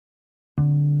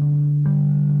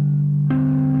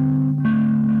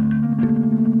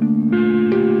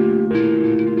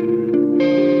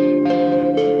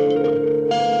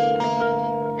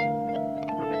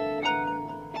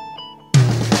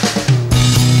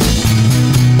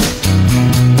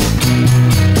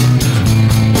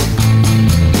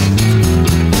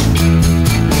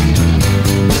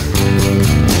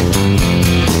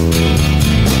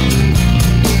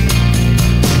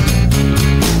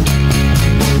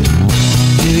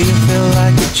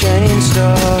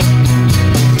store,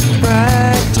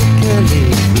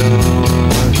 practically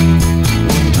flawed.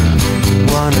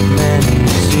 One of many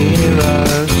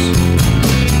zeros,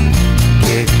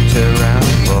 kicked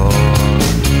around board.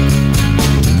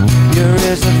 Your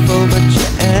ears are full but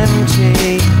you're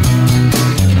empty,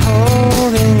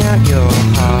 holding out your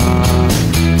heart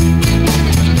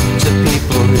to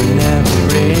people who never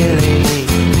really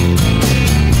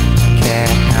care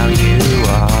how you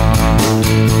are.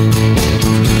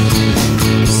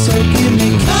 So give me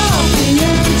coffee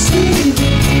and TV,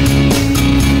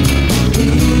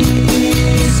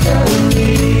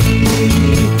 history.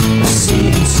 I've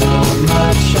seen so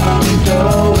much, I'm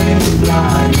going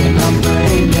blind and I'm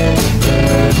brain dead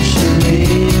virtually.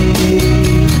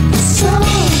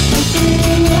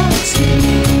 Something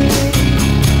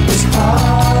is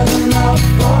hard enough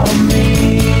for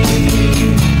me.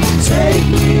 Take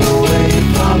me away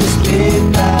from this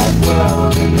big bad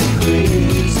world and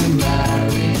please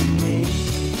marry me.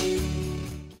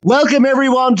 Welcome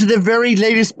everyone to the very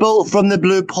latest Bolt from the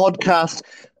Blue podcast,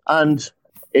 and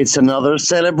it's another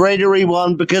celebratory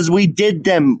one because we did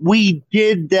them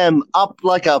up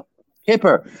like a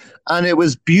hipper, and it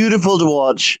was beautiful to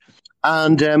watch.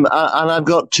 And I've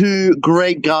got two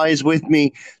great guys with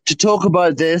me to talk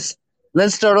about this.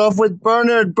 Let's start off with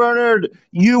Bernard. Bernard,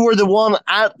 you were the one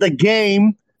at the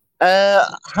game.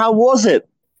 How was it?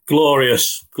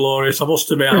 Glorious. I must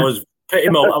admit, I was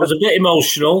a bit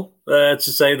emotional, to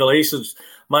say the least.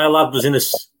 My lad was in a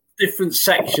different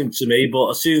section to me, but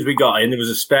as soon as we got in, there was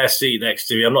a spare seat next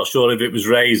to me. I'm not sure if it was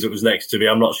Ray's that was next to me.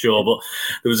 I'm not sure, but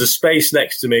there was a space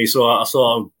next to me, so I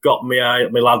sort of got my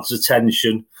lad's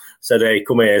attention. Said, hey,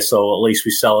 come here, so at least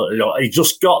we sell it. You know, he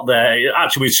just got there.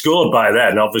 Actually, we'd scored by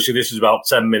then. Obviously, this is about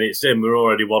 10 minutes in. We're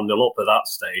already 1-0 up at that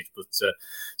stage. But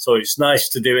so it's nice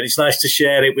to do it. It's nice to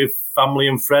share it with family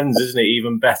and friends, isn't it?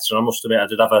 Even better. I must admit, I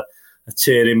did have a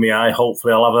tear in my eye.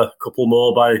 Hopefully, I'll have a couple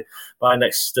more by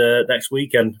next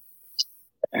weekend.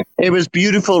 It was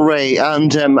beautiful, Ray.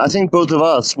 And I think both of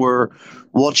us were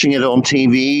watching it on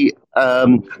TV.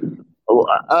 That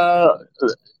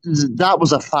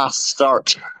was a fast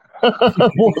start.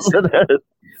 Wasn't it?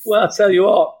 Well, I'll tell you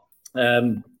what.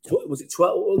 Was it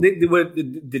 12? They were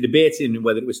debating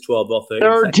whether it was 12 or 13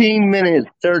 13 minutes.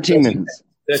 13 minutes.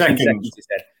 13 seconds, he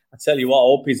said. I tell you what, I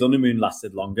hope his honeymoon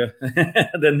lasted longer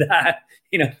than that.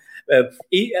 You know,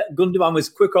 Gundogan was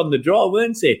quick on the draw,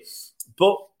 weren't he?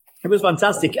 But it was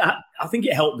fantastic. I think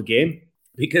it helped the game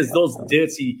because those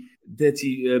dirty.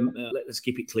 Let's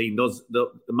keep it clean.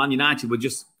 The Man United were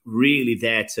just really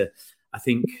there to, I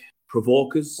think,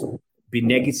 provoke us, be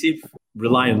negative,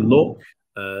 rely on luck,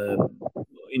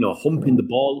 humping the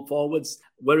ball forwards.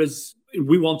 Whereas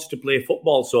we wanted to play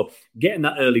football, so getting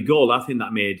that early goal, I think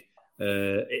that made.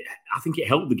 I think it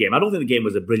helped the game. I don't think the game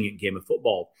was a brilliant game of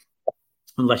football,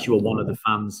 unless you were one of the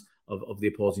fans of the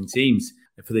opposing teams.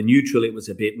 For the neutral, it was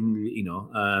a bit,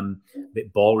 a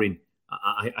bit boring.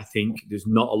 I think there's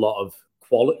not a lot of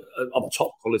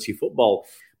top quality football,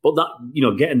 but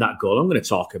that getting that goal, I'm going to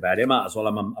talk about it. Might as well.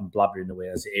 I'm blabbering away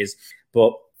as it is,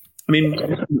 but I mean,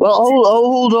 well,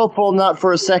 hold up on that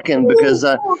for a second because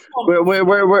we're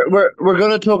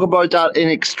going to talk about that in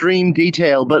extreme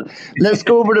detail. But let's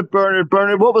go over to Bernard.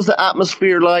 Bernard, what was the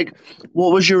atmosphere like?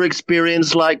 What was your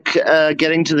experience like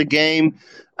getting to the game?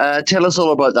 Tell us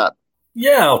all about that.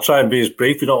 Yeah, I'll try and be as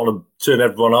brief. We don't want to turn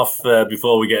everyone off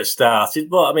before we get started.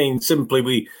 But, I mean,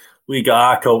 simply we got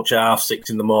our coach at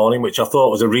 6:30 in the morning, which I thought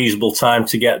was a reasonable time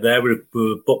to get there. We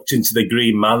were booked into the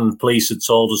Green Man. Police had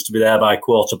told us to be there by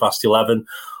 11:15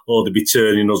 or they'd be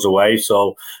turning us away.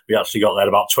 So we actually got there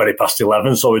about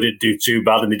 11:20. So we didn't do too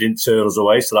bad and they didn't turn us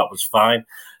away. So that was fine.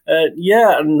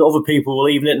 And other people were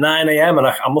leaving at 9 a.m. And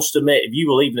I must admit, if you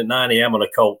were leaving at 9 a.m. on a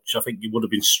coach, I think you would have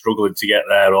been struggling to get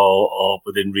there or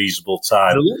within reasonable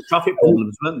time. There were traffic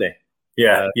problems, weren't there?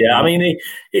 Yeah. I mean,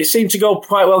 it seemed to go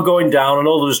quite well going down. I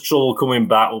know there was trouble coming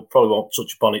back. We probably won't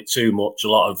touch upon it too much. A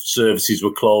lot of services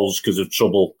were closed because of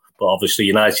trouble. But obviously,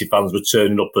 United fans were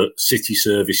turning up at city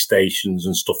service stations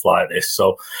and stuff like this.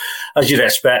 So, as you'd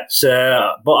expect,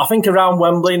 but I think around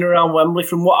Wembley,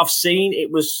 from what I've seen,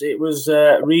 it was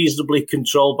reasonably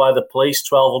controlled by the police.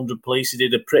 1,200 police. He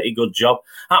did a pretty good job.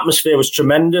 Atmosphere was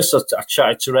tremendous. I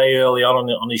chatted to Ray early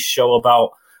on his show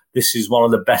about this is one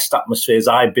of the best atmospheres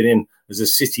I've been in as a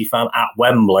City fan at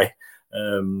Wembley.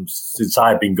 Since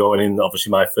I've been going in.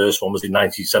 Obviously my first one was in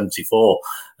 1974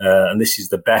 and this is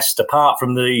the best apart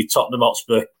from the Tottenham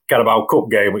Hotspur Carabao Cup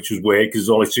game, which was weird because there's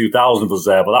only 2,000 of us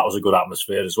there, but that was a good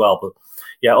atmosphere as well. But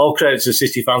yeah, all credit to the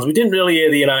City fans. We didn't really hear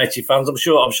the United fans. I'm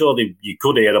sure you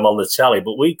could hear them on the telly,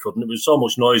 but we couldn't. There was so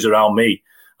much noise around me.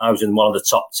 I was in one of the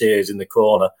top tiers in the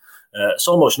corner.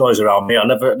 so much noise around me. I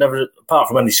never, apart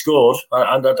from when they scored,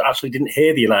 and I actually didn't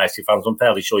hear the United fans. I'm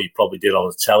fairly sure you probably did on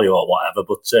the telly or whatever.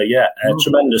 But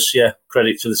tremendous,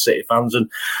 credit to the City fans.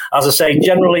 And as I say,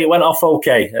 generally it went off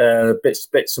okay.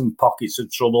 Bits and pockets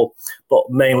of trouble, but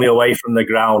mainly away from the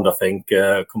ground. I think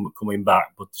coming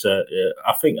back, but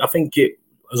I think it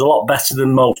was a lot better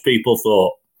than most people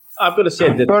thought. I've got to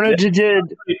say that Bernard, did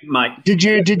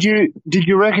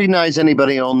you recognise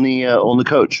anybody on the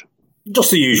coach?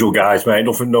 Just the usual guys, mate.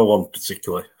 No one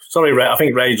particularly. Sorry, Ray. I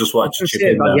think Ray just wanted to chip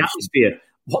in there. The atmosphere.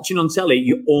 Watching on telly,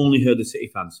 you only heard the City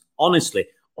fans. Honestly,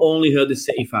 only heard the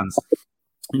City fans.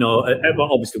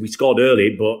 Obviously we scored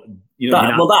early, but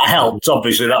that helped.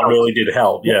 Obviously, that really did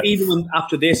help. Yeah. Even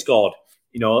after they scored,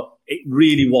 it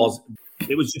really was.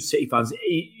 It was just City fans.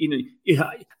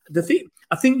 I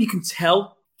think you can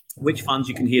tell which fans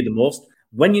you can hear the most.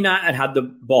 When United had the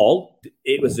ball,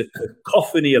 it was a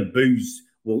cacophony of boos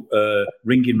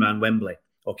ringing around Wembley.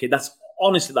 Okay, that's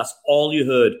all you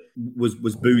heard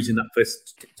was boos in that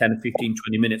first 10, 15,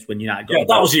 20 minutes when United got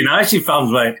that was United fans,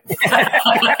 mate.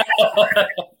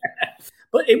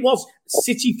 But it was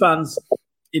City fans,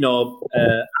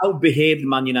 outbehaved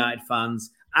Man United fans,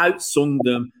 outsung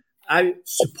them,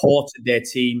 out-supported their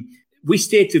team. We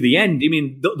stayed to the end. I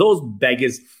mean, those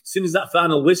beggars, as soon as that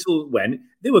final whistle went,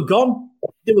 they were gone.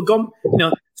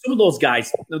 Some of those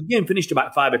guys, the game finished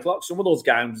about 5 o'clock. Some of those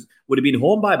guys would have been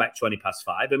home by about 20 past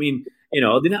 5. I mean, they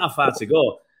didn't have far to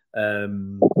go,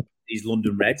 these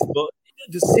London Reds. But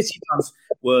the City fans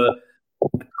were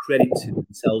a credit to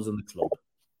themselves and the club.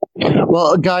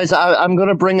 Well, guys, I'm going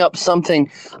to bring up something,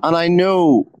 and I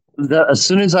know that as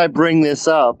soon as I bring this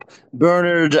up,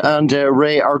 Bernard and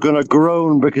Ray are going to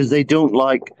groan because they don't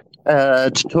like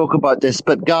to talk about this.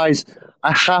 But guys,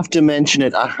 I have to mention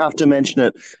it.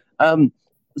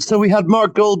 So we had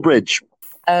Mark Goldbridge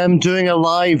doing a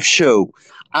live show,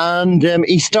 and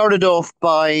he started off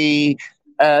by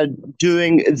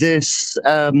doing this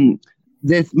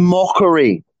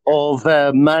mockery of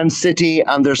Man City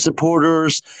and their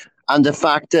supporters, and the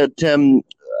fact that the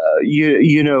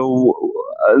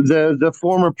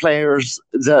former players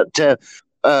that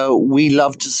we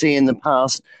loved to see in the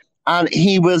past, and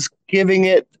he was giving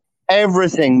it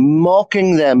everything,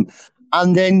 mocking them,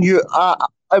 and then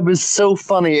it was so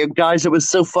funny, guys. It was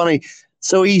so funny.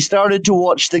 So he started to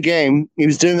watch the game. He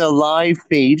was doing a live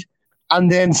feed,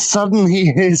 and then suddenly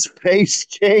his face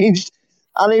changed,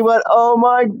 and he went, "Oh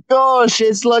my gosh!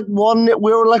 It's like we're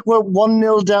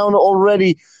 1-0 down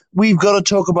already. We've got to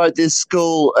talk about this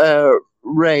goal,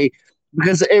 Ray,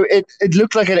 because it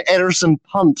looked like an Ederson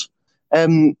punt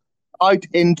out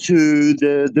into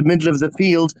the middle of the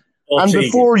field." And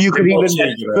before you could even...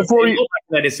 It looked like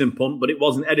an Ederson punt, but it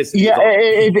wasn't Ederson. Yeah,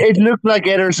 it looked like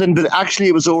Ederson, but actually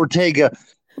it was Ortega.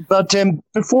 But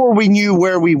before we knew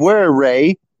where we were,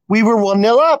 Ray, we were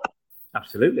 1-0 up.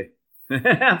 Absolutely.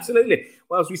 Absolutely.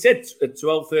 Well, as we said,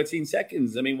 12, 13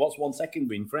 seconds. I mean, what's 1 second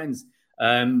being friends?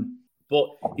 But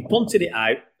he punted it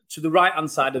out to the right-hand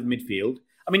side of midfield.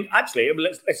 I mean, actually,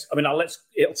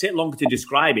 it'll take longer to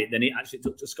describe it than it actually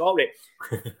took to score it.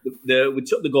 We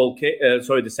took the goal,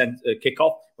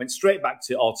 kick-off, went straight back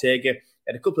to Ortega,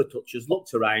 had a couple of touches,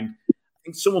 looked around. I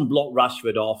think someone blocked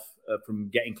Rashford off from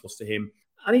getting close to him,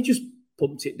 and he just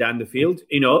pumped it down the field.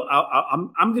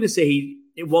 I'm going to say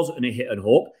it wasn't a hit and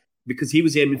hope because he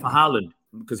was aiming for Haaland,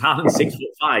 because Haaland's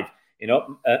 6'5",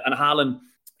 and Haaland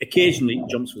occasionally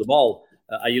jumps for the ball.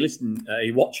 Are you listening? Are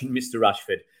you watching Mr.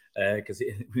 Rashford? Because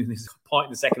there's a point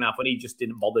in the second half when he just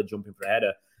didn't bother jumping for a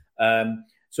header.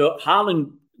 So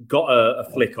Haaland got a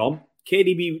flick on.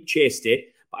 KDB chased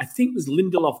it, but I think it was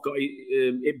Lindelof got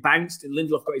it bounced and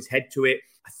Lindelof got his head to it.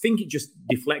 I think it just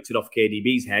deflected off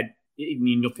KDB's head. He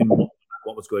knew nothing about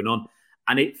what was going on.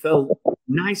 And it fell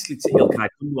nicely to Ilkay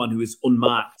Gundogan, who was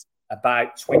unmarked,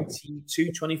 about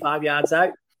 22, 25 yards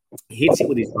out. He hit it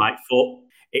with his right foot.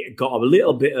 It got a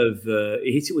little bit of...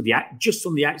 he hit it with just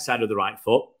on the outside of the right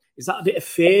foot. Is that a bit of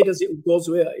fade as it goes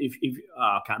with it?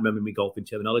 I can't remember my golfing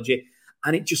terminology.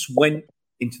 And it just went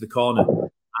into the corner.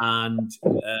 And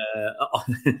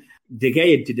De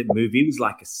Gea didn't move. He was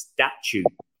like a statue.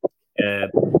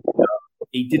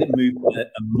 He didn't move a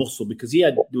muscle because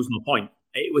there was no point.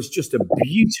 It was just a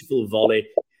beautiful volley,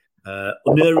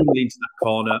 unerringly into that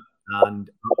corner. And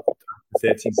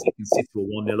after 13 seconds, City were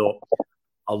 1-0 up.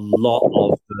 A lot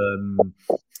of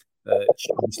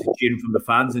obviously cheering from the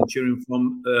fans and cheering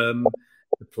from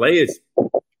the players.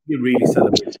 You really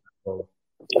celebrated that goal.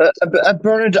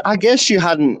 Bernard, I guess you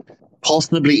hadn't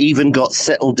possibly even got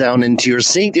settled down into your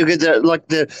seat. You could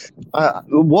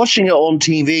watching it on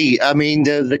TV. I mean,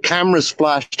 the cameras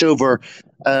flashed over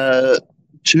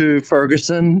to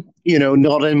Ferguson,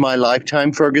 not in my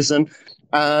lifetime, Ferguson.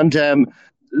 And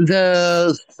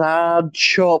the sad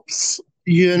chops,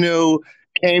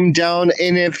 came down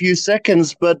in a few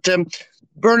seconds. But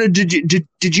Bernard,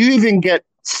 did you even get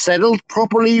settled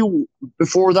properly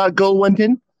before that goal went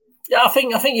in? Yeah, I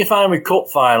think you find with cup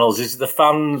finals is the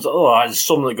fans. There's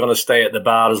some that are going to stay at the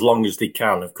bar as long as they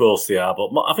can. Of course they are, but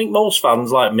I think most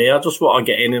fans like me, I just want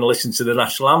to get in and listen to the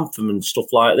national anthem and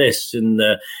stuff like this and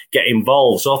get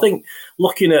involved. So I think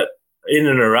looking at in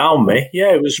and around me,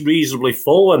 it was reasonably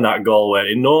full when that goal went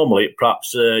in. Normally, it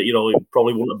perhaps it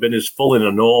probably wouldn't have been as full in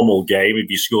a normal game if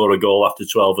you score a goal after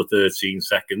 12 or 13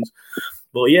 seconds.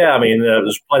 But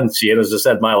there's plenty, and as I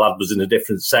said, my lad was in a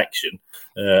different section.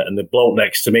 And the bloke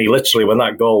next to me, literally, when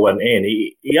that goal went in,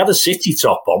 he had a City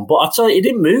top on, but I tell you, he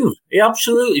didn't move. He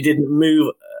absolutely didn't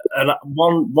move. And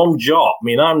one jot.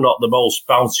 I'm not the most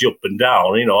bouncy up and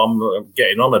down. I'm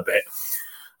getting on a bit.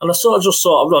 And I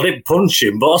I didn't punch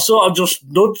him, but I sort of just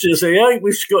nudged him and say, "Hey,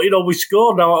 we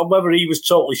scored now." Whether he was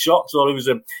totally shocked or he was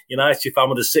a United fan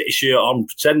with a City shirt on,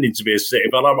 pretending to be a City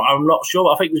fan, I'm not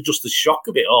sure. I think it was just the shock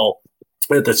of it all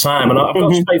at the time, and I've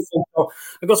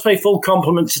got to pay full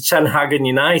compliment to Ten Hag and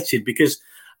United, because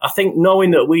I think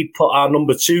knowing that we put our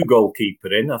number 2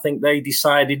 goalkeeper in, I think they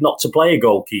decided not to play a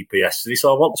goalkeeper yesterday.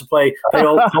 So I want to pay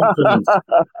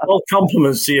all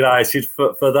compliments to United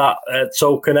for that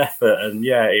token effort, and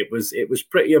it was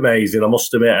pretty amazing, I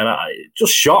must admit, and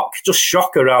just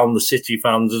shock around the City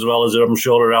fans as well as I'm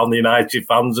sure around the United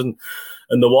fans and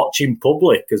the watching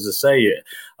public. As I say,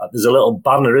 there's a little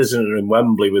banner, isn't there, in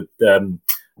Wembley with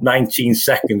 19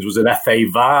 seconds was an FA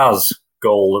Vase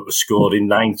goal that was scored in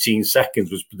 19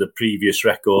 seconds, was the previous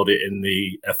record in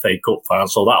the FA Cup final.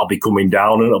 So that'll be coming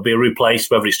down and it'll be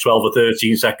replaced, whether it's 12 or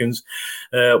 13 seconds,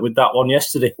 with that one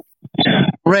yesterday.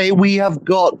 Ray, we have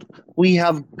got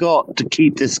to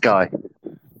keep this guy.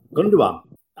 Gundogan,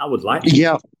 I would like to.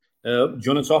 Yeah. Do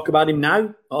you want to talk about him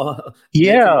now?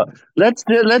 Yeah, let's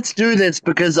do this,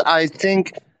 because I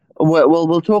think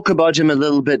we'll talk about him a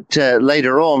little bit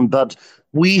later on, but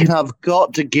we have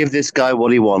got to give this guy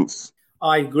what he wants.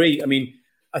 I agree.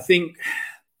 I think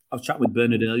I was chatting with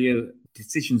Bernard earlier.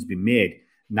 Decision's been made.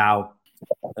 Now,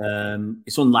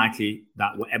 it's unlikely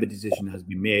that whatever decision has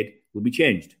been made will be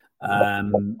changed.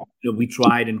 We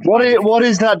tried and what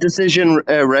is that decision,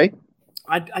 Ray?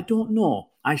 I don't know.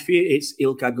 I fear it's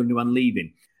Ilkay Gundogan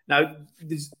leaving. Now,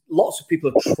 there's lots of people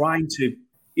are trying to,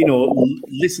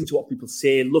 listen to what people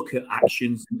say, look at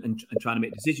actions and trying to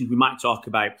make decisions. We might talk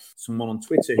about someone on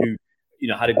Twitter who,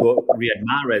 had a go at Riyad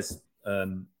Mahrez,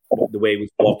 the way he was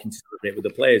walking to celebrate with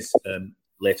the players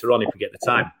later on, if we get the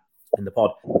time in the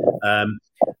pod.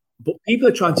 But people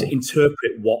are trying to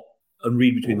interpret what and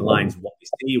read between the lines what they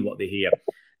see and what they hear.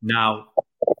 Now,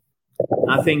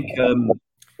 I think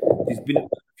there's been a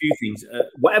few things.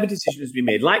 Whatever decision has been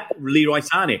made, like Leroy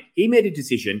Sané, he made a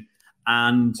decision,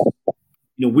 and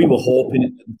we were hoping,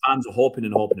 and fans were hoping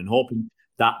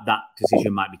that that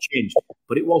decision might be changed,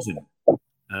 but it wasn't.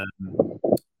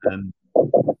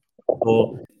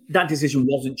 So that decision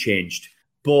wasn't changed.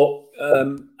 But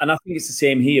and I think it's the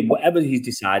same here. Whatever he's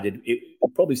decided, it will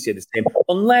probably stay the same,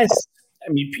 unless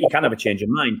you can have a change of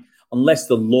mind, unless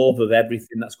the love of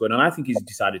everything that's going on. I think he's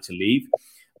decided to leave.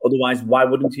 Otherwise, why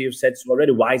wouldn't he have said so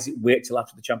already? Why is it wait till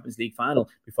after the Champions League final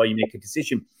before you make a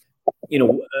decision?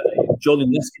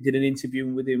 Julian Leicester did an interview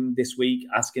with him this week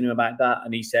asking him about that,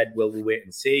 and he said, well, we'll wait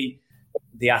and see.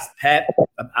 They asked Pep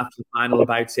after the final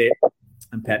about it,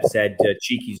 and Pep said,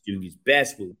 Cheeky's doing his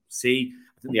best, we'll see.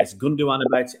 I think they asked Gundogan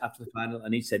about it after the final,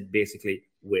 and he said, basically,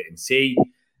 wait and see.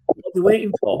 What are they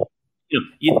waiting for?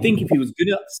 You'd think if he was going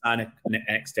to sign an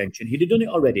extension, he'd have done it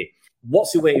already.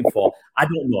 What's he waiting for? I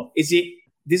don't know. Is it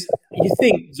this? You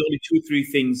think there's only 2 or 3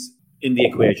 things in the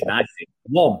equation? I think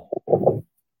one,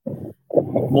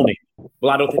 money.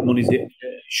 Well, I don't think money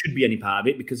should be any part of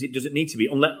it, because it doesn't need to be,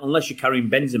 unless you're carrying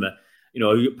Benzema,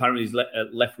 who apparently is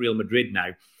left Real Madrid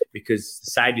now because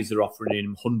the Saudis are offering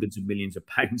him hundreds of millions of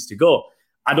pounds to go.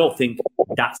 I don't think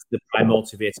that's the prime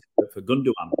motivator for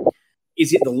Gundogan.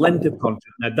 Is it the length of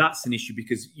contract? Now, that's an issue,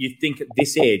 because you think at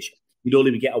this age, you'd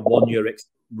only get a 1-year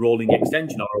rolling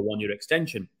extension or a 1-year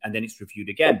extension, and then it's reviewed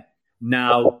again.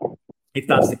 Now, if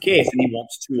that's the case and he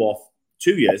wants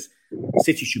 2 years,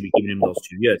 City should be giving him those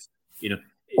 2 years.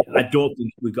 I don't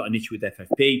think we've got an issue with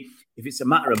FFP. If it's a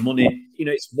matter of money,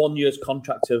 it's 1 year's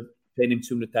contract of paying him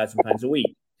 £200,000 a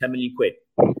week, 10 million quid.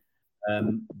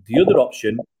 The other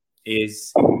option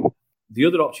is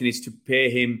to pay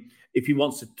him, if he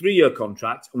wants a 3-year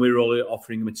contract and we're only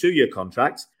offering him a 2-year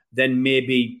contract, then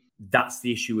maybe that's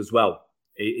the issue as well.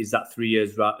 Is that 3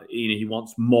 years? He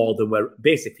wants more than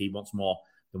he wants more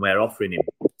than we're offering him.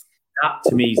 That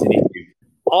to me is an issue.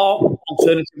 Or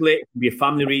alternatively, it can be a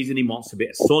family reason. He wants a bit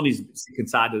of sun. He's sick and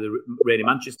tired of the rain in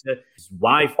Manchester. His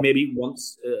wife maybe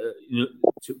wants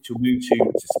to move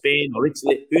to Spain or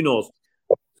Italy. Who knows?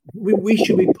 We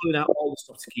should be pulling out all the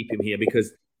stuff to keep him here,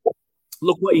 because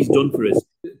look what he's done for us.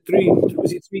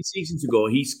 3 seasons ago,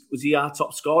 was he our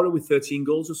top scorer with 13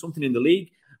 goals or something in the league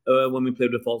when we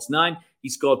played with a false 9. He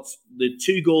scored the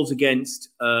 2 goals against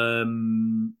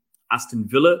Aston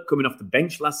Villa coming off the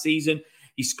bench last season.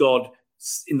 He scored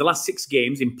in the last 6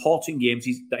 games, important games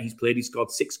that he's played. He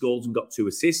scored 6 goals and got 2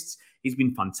 assists. He's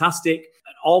been fantastic.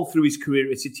 And all through his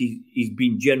career at City, he's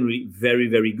been generally very,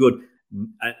 very good.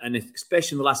 And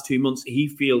especially in the last 2 months, he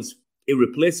feels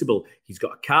irreplaceable. He's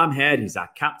got a calm head. He's our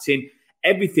captain.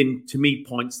 Everything to me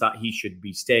points that he should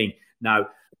be staying. Now,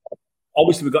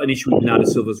 obviously, we've got an issue with Bernardo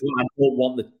Silva as well. I don't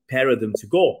want the pair of them to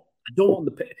go. I don't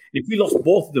want if we lost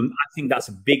both of them, I think that's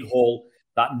a big hole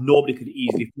that nobody could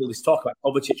easily fill. This talk about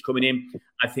Kovacic coming in,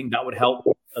 I think that would help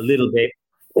a little bit.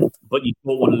 But you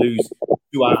don't want to lose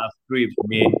 2 out of 3 of the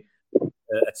main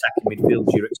attacking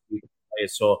midfielders, your experienced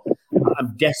players. So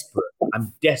I'm desperate.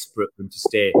 I'm desperate for him to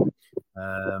stay.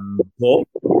 But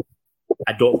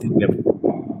I don't think we have a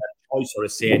choice or a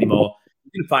say anymore.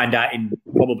 We're going to find out in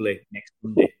probably next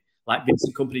Monday, like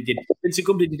Vincent Kompany did. Vincent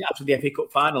Kompany did it after the FA Cup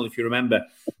final, if you remember,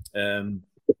 in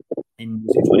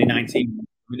 2019,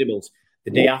 Middlesbrough. The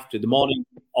day after, the morning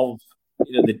of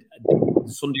the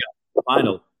Sunday after the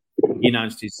final, he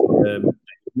announced his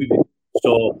moving.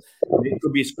 So it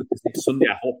could be as quick as next Sunday.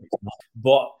 I hope it's not.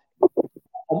 But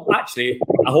actually,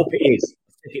 I hope it is.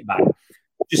 Take it back.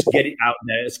 Just get it out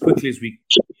there as quickly as you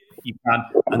can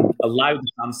and allow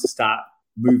the fans to start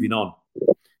moving on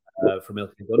from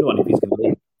Ilkay Gundogan if he's going to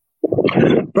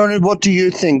leave. Bernard, what do you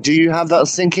think? Do you have that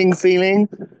sinking feeling?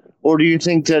 Or do you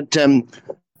think that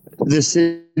the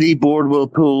City board will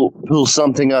pull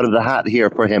something out of the hat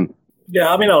here for him?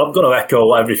 Yeah, I mean, I'm going to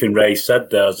echo everything Ray said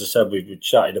there. As I said, we've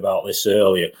chatted about this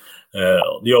earlier.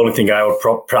 The only thing I would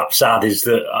perhaps add is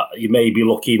that you may be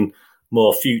looking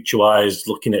more future-wise,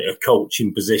 looking at a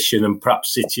coaching position, and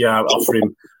perhaps City are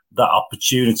offering that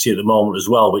opportunity at the moment as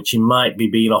well, which he might be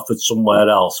being offered somewhere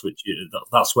else, which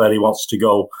that's where he wants to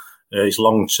go, his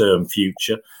long-term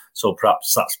future. So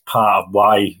perhaps that's part of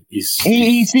why he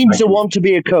seems to want to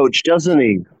be a coach, doesn't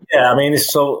he? Yeah, I mean,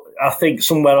 so I think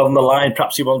somewhere on the line,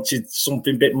 perhaps he wanted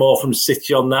something a bit more from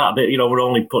City on that. But we're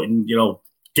only putting,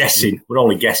 guessing. We're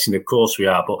only guessing, of course we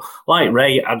are. But like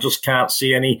Ray, I just can't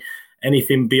see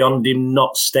anything beyond him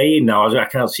not staying now. I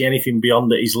can't see anything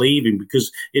beyond that he's leaving,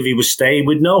 because if he was staying,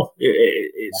 we'd know.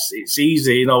 It's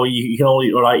easy, you can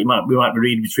only, all right, we might be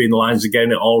reading between the lines and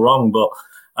getting it all wrong, but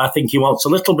I think he wants a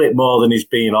little bit more than he's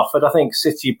being offered. I think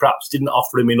City perhaps didn't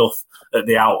offer him enough at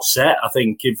the outset. I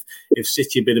think if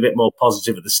City had been a bit more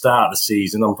positive at the start of the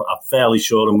season, I'm fairly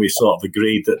sure, and we sort of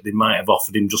agreed that they might have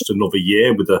offered him just another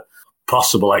year with a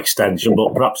possible extension,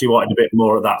 but perhaps he wanted a bit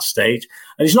more at that stage.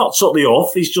 And he's not totally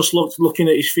off. He's just looking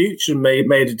at his future and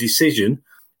made a decision,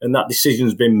 and that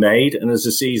decision's been made. And as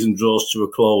the season draws to a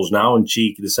close now, and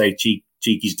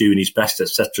Cheeky's doing his best,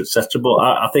 etc., etc. But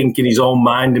I think in his own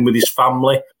mind and with his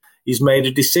family, he's made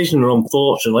a decision. And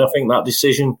unfortunately, I think that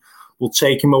decision will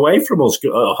take him away from us.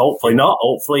 Hopefully not.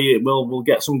 Hopefully we'll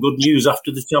get some good news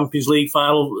after the Champions League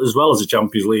final, as well as the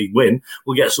Champions League win.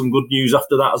 We'll get some good news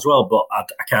after that as well, but I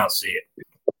can't see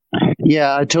it.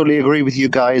 Yeah, I totally agree with you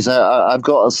guys. I've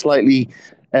got a slightly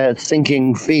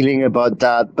sinking feeling about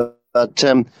that, but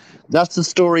that's the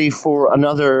story for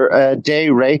another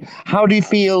day, Ray. How do you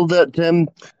feel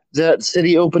that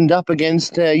City opened up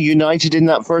against United in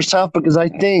that first half? Because I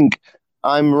think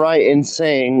I'm right in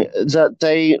saying that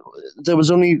there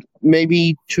was only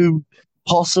maybe 2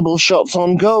 possible shots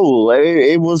on goal.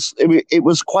 It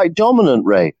was quite dominant,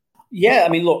 Ray. Yeah, I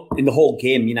mean, look, in the whole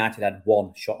game, United had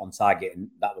 1 shot on target, and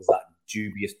that was that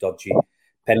dubious, dodgy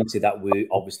penalty that we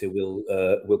obviously will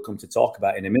come to talk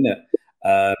about in a minute.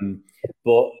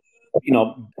 But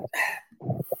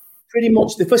pretty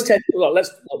much the first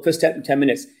 10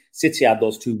 minutes, City had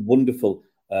those 2 wonderful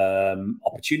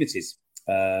opportunities.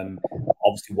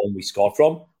 Obviously, one we scored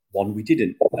from, one we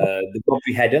didn't. The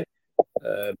Godfrey header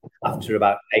after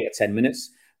about 8 or 10 minutes,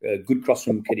 good cross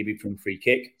from KDB from free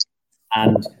kick,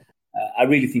 and I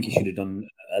really think he should have done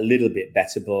a little bit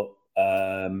better, but.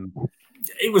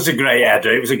 It was a great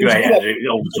header. It was a great header.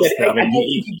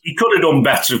 He could have done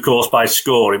better, of course, by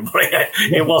scoring, but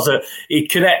he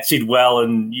connected well,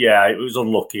 and it was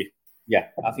unlucky. Yeah,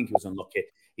 I think he was unlucky.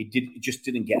 He just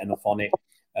didn't get enough on it.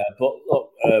 But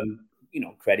look,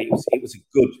 credit. It was a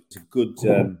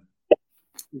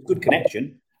good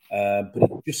connection. but it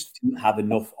just didn't have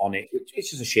enough on it, which is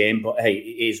just a shame. But hey,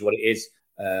 it is what it is.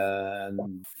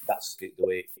 That's the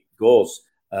way it goes.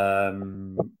 I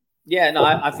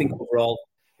think overall,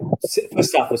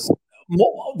 first half was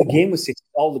the game was City.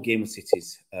 All the game was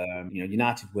City's.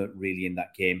 United weren't really in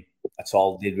that game at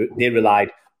all. They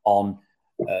relied on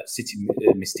City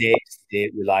mistakes.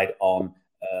 They relied on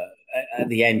at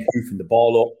the end hoofing the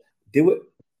ball up. It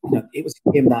was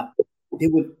a game that they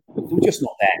were just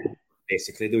not there.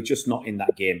 Basically, they were just not in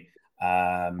that game.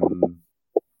 But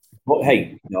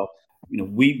hey,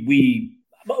 we.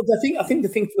 But I think the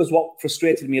thing for us, what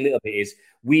frustrated me a little bit is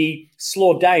we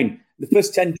slowed down. The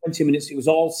first 10, 20 minutes, it was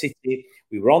all City.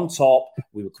 We were on top.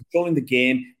 We were controlling the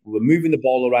game. We were moving the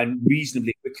ball around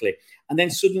reasonably quickly. And then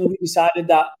suddenly we decided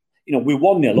that, we're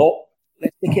 1-0 up.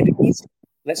 Let's take it easy.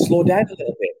 Let's slow down a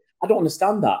little bit. I don't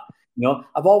understand that.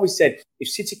 I've always said, if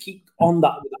City keep on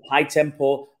that with a high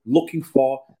tempo, looking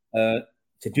for to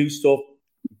do stuff,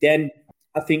 then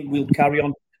I think we'll carry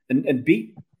on and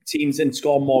beat teams and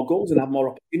score more goals and have more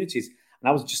opportunities. And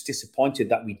I was just disappointed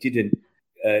that we didn't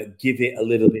give it a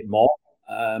little bit more.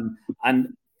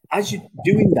 And as you're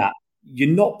doing that, you're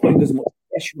not putting as much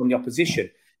pressure on the opposition.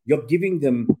 You're giving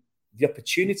them the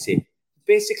opportunity to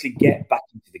basically get back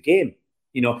into the game,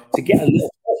 to get a little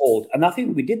foothold. And I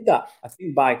think we did that. I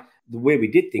think by the way we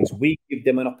did things, we give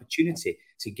them an opportunity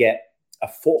to get a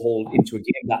foothold into a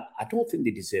game that I don't think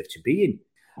they deserve to be in.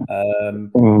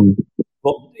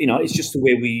 But, it's just the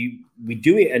way we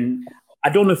do it. And I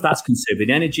don't know if that's conserving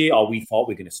energy or we thought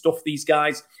we're going to stuff these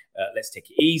guys. Let's take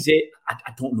it easy.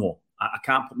 I don't know. I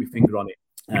can't put my finger on it.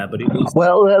 But it is.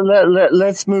 Well,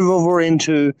 let's move over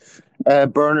into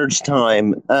Bernard's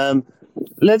time.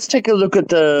 Let's take a look at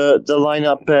the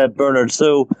lineup, Bernard.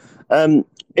 So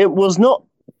it was not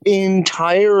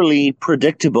entirely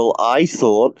predictable, I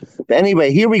thought. But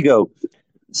anyway, here we go.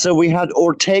 So we had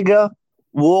Ortega,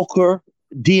 Walker,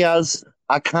 Diaz,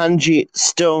 Akanji,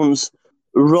 Stones,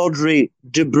 Rodri,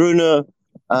 De Bruyne,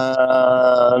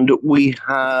 and we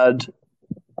had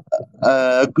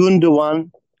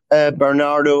Gundogan,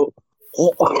 Bernardo,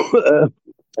 Holland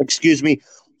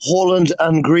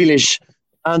and Grealish.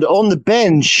 And on the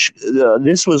bench,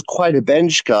 this was quite a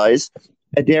bench, guys.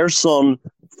 Ederson,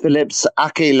 Phillips,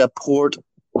 Ake, Laporte,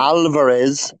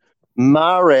 Alvarez,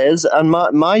 Mahrez, and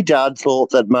my dad thought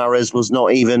that Mahrez was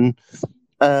not even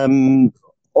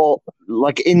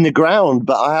in the ground,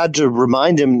 but I had to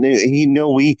remind him. He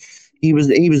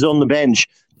was on the bench.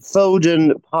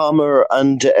 Foden, Palmer,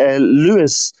 and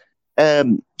Lewis.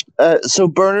 So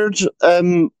Bernard,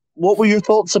 what were your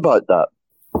thoughts about that?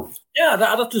 Yeah,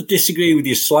 I'd have to disagree with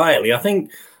you slightly. I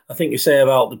think you say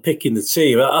about the picking the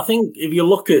team. I think if you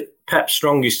look at Pep's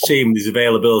strongest team, his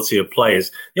availability of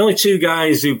players, the only two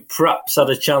guys who perhaps had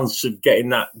a chance of getting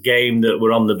that game that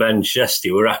were on the bench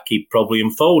yesterday were Ake, probably,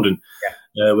 and Foden.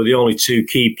 Yeah. Were the only two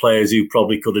key players who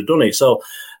probably could have done it. So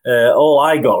all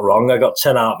I got wrong, I got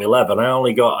 10 out of 11. I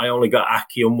only got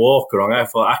Ake and Walker wrong. I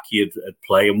thought Ake would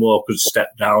play and Walker would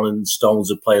step down and Stones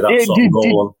would play that sort of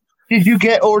goal. Did you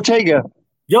get Ortega?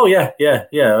 Oh yeah.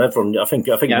 Everyone, I think.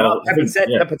 Pep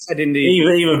said in the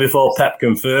even before Pep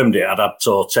confirmed it, I'd had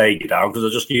Ortega down because I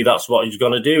just knew that's what he's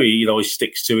going to do. He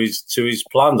sticks to his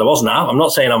plans. I'm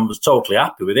not saying I was totally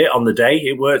happy with it on the day.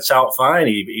 It worked out fine.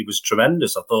 He was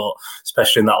tremendous. I thought,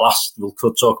 especially in that last. We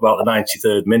could talk about the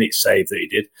 93rd minute save that he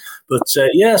did. But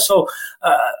So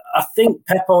I think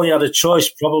Pep only had a choice.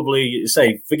 Probably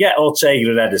forget Ortega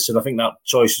and Ederson. I think that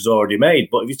choice was already made.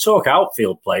 But if you talk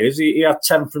outfield players, he had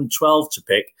 10 from 12 to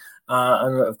pick.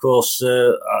 And of course,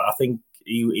 I think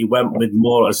he went with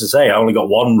more, as I say, I only got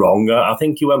one wrong. I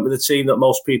think he went with a team that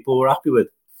most people were happy with.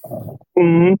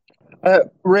 Mm-hmm.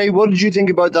 Ray, what did you think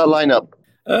about that lineup?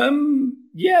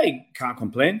 You can't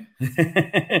complain.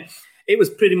 It was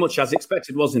pretty much as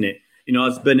expected, wasn't it?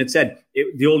 As Bernard said,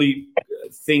 the only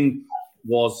thing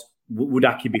was, would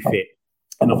Ake be fit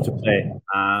enough to play?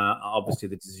 Obviously,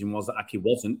 the decision was that Ake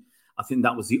wasn't. I think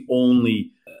that was the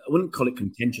only, I wouldn't call it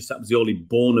contentious, that was the only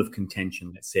bone of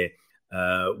contention, let's say,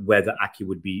 whether Ake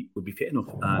would be fit enough.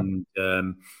 And,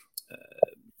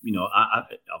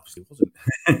 obviously wasn't.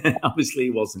 Obviously he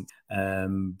wasn't.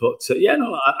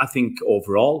 I think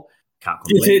overall, can't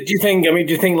complain. Do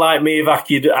you think like me, if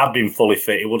Ake had been fully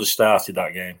fit, he would have started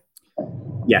that game?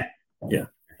 Yeah.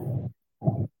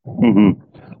 Mm-hmm.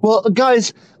 Well,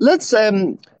 guys, let's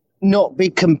not be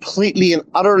completely and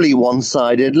utterly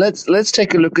one-sided. Let's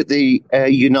take a look at the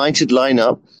United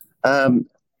lineup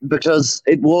because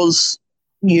it was,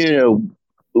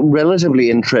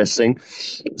 relatively interesting.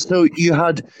 So you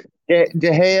had De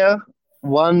Gea,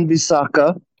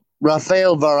 Wan-Bissaka,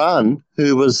 Rafael Varane,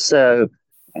 who was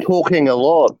talking a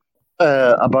lot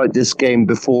about this game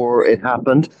before it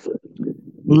happened.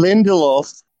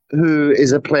 Lindelof, who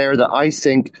is a player that I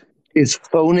think is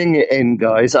phoning it in,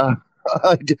 guys. I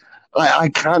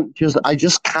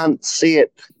just can't see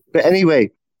it. But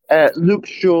anyway, Luke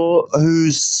Shaw,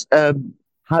 who's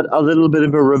had a little bit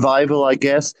of a revival, I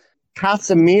guess.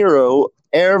 Casemiro,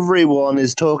 everyone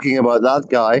is talking about that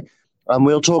guy, and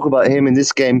we'll talk about him in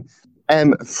this game.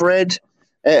 Fred,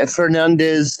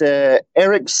 Fernandez,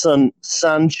 Eriksson,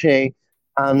 Sanchez,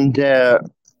 and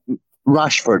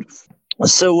Rashford.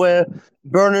 So,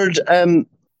 Bernard,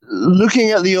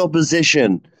 looking at the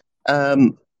opposition,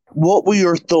 what were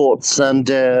your thoughts, and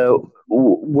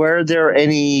were there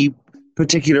any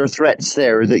particular threats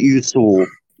there that you saw?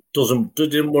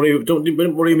 Didn't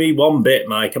worry me one bit,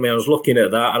 Mike. I mean, I was looking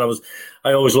at that, and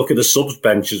I always look at the subs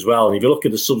bench as well. And if you look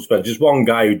at the subs bench, there's one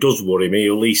guy who does worry me,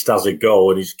 who at least has a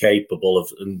go and is capable of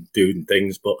doing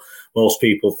things. But most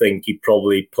people think he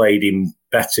probably played him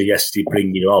better yesterday,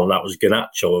 bringing him on. That was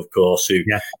Garnacho, of course, who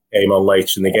came on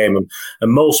later in the game. And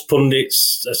most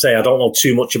pundits, I don't know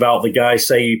too much about the guy,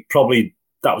 say he probably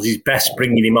that was his best,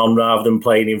 bringing him on rather than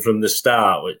playing him from the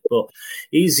start. But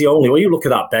he's the only. When you look at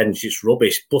that bench, it's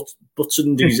rubbish.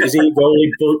 Button, is he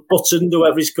goalie? Button,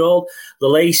 whoever he's called.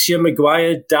 Lalacia,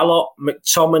 Maguire, Dalot,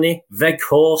 McTominay,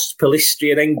 Weghorst,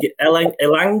 Pelistri, and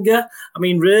Elanga. I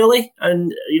mean, really?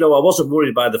 And, I wasn't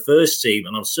worried by the first team,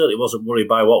 and I certainly wasn't worried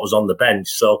by what was on the bench.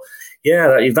 So,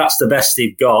 yeah, if that's the best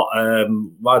they've got,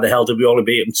 why the hell did we only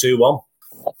beat them 2-1?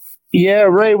 Yeah,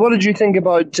 Ray, what did you think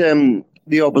about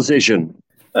the opposition?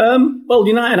 Well,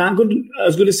 United aren't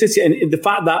as good as City. And the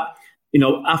fact that,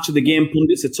 after the game,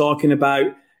 pundits are talking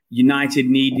about United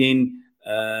needing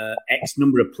X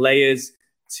number of players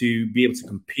to be able to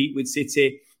compete with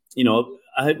City.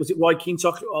 Was it Roy Keane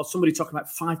or somebody talking about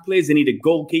 5 players? They need a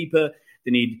goalkeeper,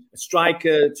 they need a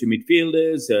striker, 2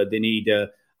 midfielders, they need a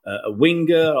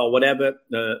winger or whatever.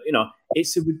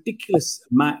 It's a ridiculous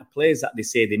amount of players that they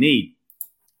say they need.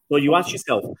 So you ask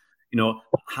yourself,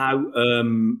 how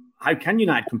can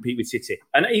United compete with City?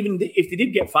 And even if they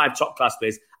did get 5 top-class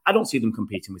players, I don't see them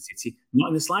competing with City, not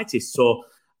in the slightest. So,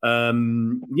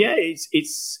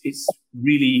 it's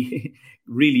really,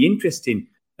 really interesting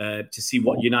to see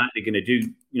what United are going to do,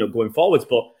 going forwards.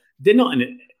 But they're not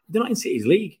in City's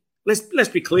league. Let's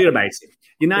be clear about it.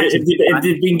 United, if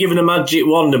they'd been given a magic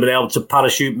wand and been able to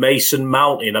parachute Mason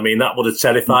Mount in, I mean, that would have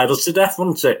terrified us to death,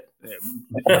 wouldn't it?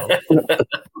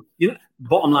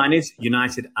 Bottom line is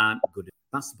United aren't good.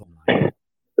 That's the bottom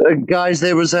line. Guys,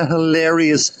 there was a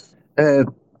hilarious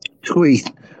tweet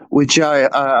which I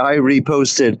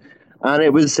reposted, and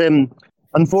it was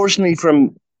unfortunately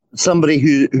from somebody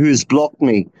who's blocked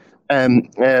me,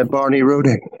 Barney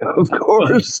Roding, of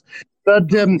course.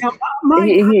 But Mike, I can't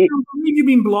believe you've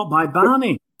been blocked by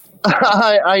Barney.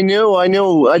 I know. I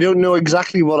don't know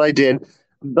exactly what I did,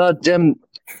 but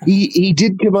he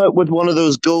did come out with one of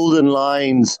those golden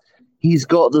lines. He's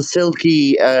got the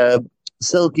silky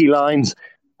lines,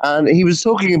 and he was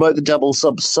talking about the double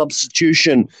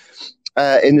substitution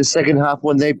in the second half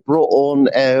when they brought on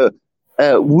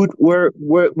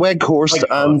Weghorst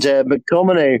and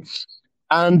McTominay,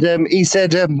 and he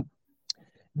said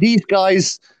these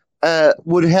guys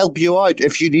would help you out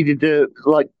if you needed to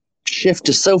shift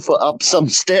a sofa up some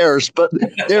stairs, but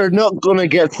they're not going to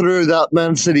get through that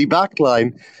Man City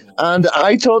backline. And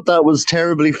I thought that was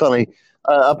terribly funny.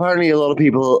 Apparently, a lot of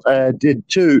people did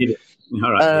too.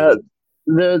 All right.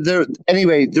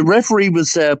 Anyway, the referee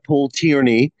was Paul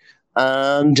Tierney,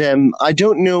 and I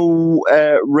don't know,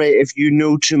 Ray, if you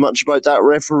know too much about that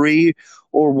referee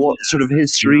or what sort of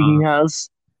history he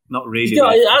has. Not really.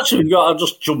 I'll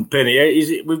just jump in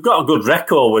here. We've got a good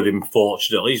record with him,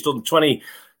 fortunately. He's done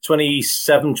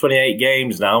 27, 28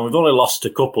 games now. We've only lost a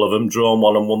couple of them, drawn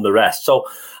one and won the rest. So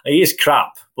he is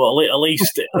crap, but at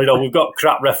least we've got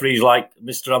crap referees like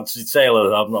Mr. Anthony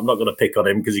Taylor. I'm not going to pick on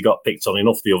him because he got picked on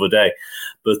enough the other day.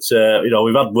 But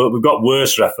we've got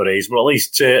worse referees, but at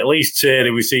least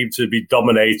Taylor, we seem to be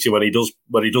dominating when he does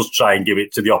try and give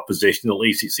it to the opposition. At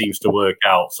least it seems to work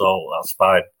out, so that's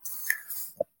fine.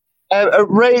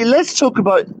 Ray, let's talk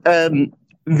about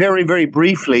very, very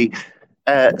briefly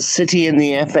City in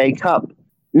the FA Cup.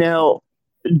 Now,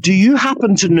 do you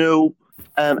happen to know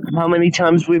how many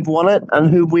times we've won it and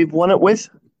who we've won it with?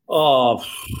 We've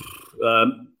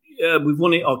won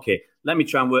it. Okay, let me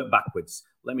try and work backwards.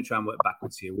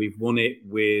 Here. We've won it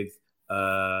with.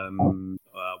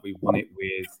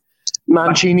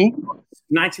 Mancini.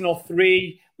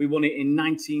 1903. We won it in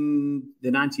the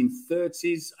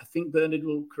 1930s. I think Bernard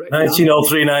will correct.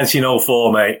 1903,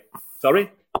 1904, mate.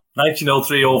 Sorry?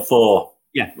 1903-04.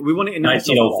 Yeah, we won it in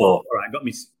 1904. All right, got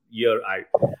me year out.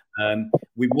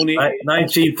 We won it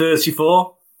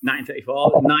 1934.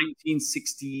 1934,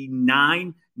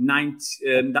 1969,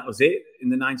 that was it in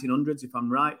the 1900s, if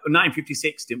I'm right.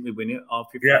 1956, didn't we win it? Or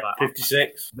 55? Yeah,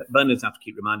 56. Bernard's have to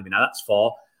keep reminding me now. That's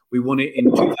 4. We won it in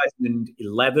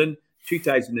 2011,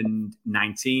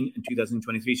 2019, and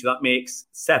 2023. So that makes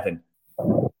 7.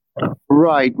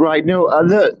 Right. No,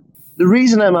 the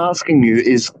reason I'm asking you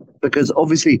is because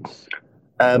obviously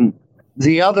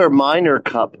the other minor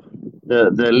cup,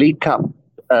 the League Cup,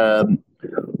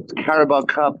 Carabao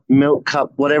Cup, Milk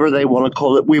Cup, whatever they want to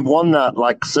call it, we've won that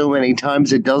like so many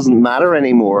times it doesn't matter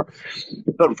anymore.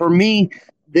 But for me,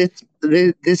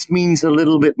 this means a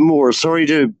little bit more. Sorry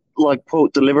to like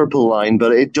quote the Liverpool line,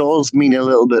 but it does mean a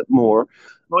little bit more.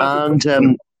 Well, and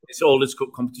it's the oldest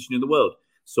cup competition in the world.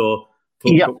 So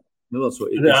yeah.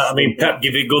 I mean, Pep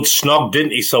gave it a good snog,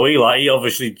 didn't he? So he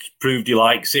obviously proved he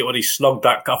likes it when he snogged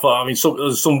that cup. I mean,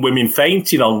 some women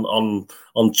fainting on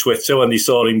Twitter when they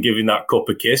saw him giving that cup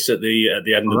a kiss at the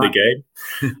end of the game.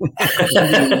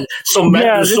 Some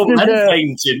men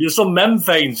fainting. There's some men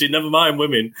fainting. Never mind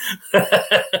women.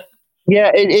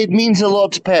 Yeah, it means a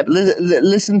lot to Pep.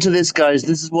 Listen to this, guys.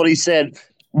 This is what he said.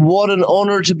 What an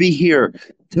honour to be here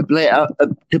to play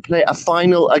a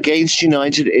final against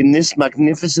United in this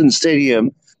magnificent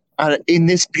stadium and in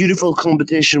this beautiful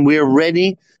competition. We are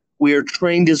ready. We are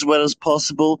trained as well as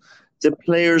possible. The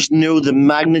players know the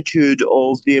magnitude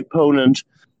of the opponent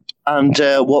and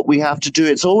what we have to do.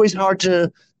 It's always hard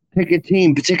to pick a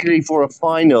team, particularly for a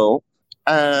final.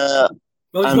 And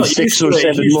 6 or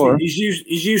 7 more. He's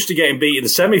used to getting beat in the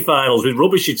semi-finals with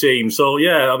rubbishy teams. So,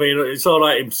 yeah, I mean, it's all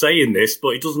right him saying this,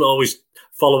 but he doesn't always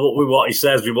follow up with what he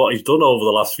says, with what he's done over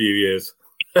the last few years.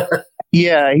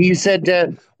 Yeah, he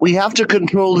said we have to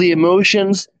control the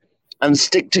emotions and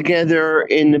stick together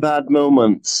in the bad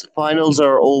moments. Finals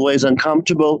are always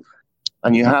uncomfortable,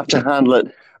 and you have to handle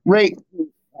it. Ray,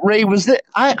 was that?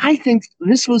 I think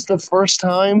this was the first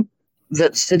time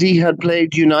that City had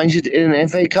played United in an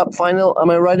FA Cup final.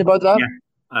 Am I right about that?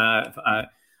 Yeah,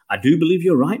 I do believe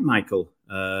you're right, Michael.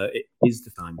 It is the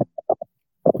time.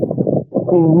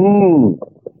 Mm-hmm.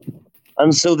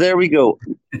 And so there we go.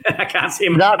 I can't see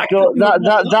him. That goal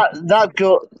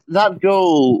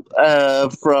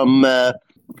from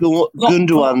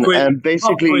Gundogan, and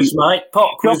basically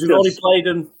Pop quiz. We've only played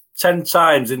them 10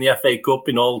 times in the FA Cup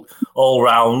in all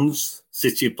rounds.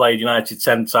 City have played United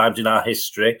 10 times in our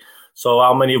history. So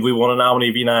how many have we won and how many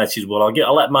have United won?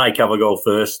 I'll let Mike have a go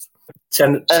first.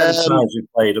 10 times we've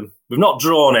played them. We've not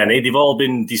drawn any. They've all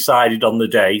been decided on the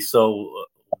day. So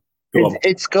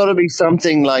it's got to be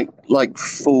something like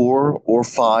 4 or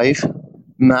 5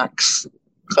 max,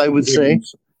 I would say.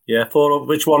 Yeah, 4.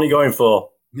 Which one are you going for?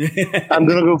 I'm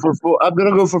gonna go for 4. I'm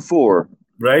gonna go for 4.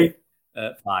 Ray?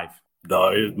 5.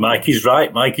 No, Mikey's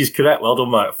right. Mikey's correct. Well done,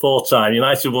 Mike. 4 times.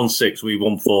 United won 6. We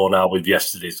won 4 now with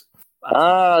yesterday's.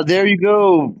 There you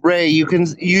go, Ray. You can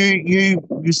you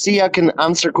see I can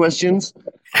answer questions.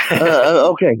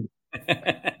 Okay.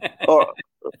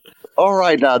 All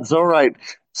right, lads. All right.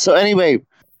 So anyway,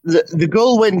 the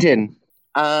goal went in,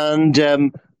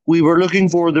 and we were looking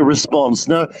for the response.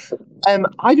 Now,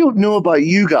 I don't know about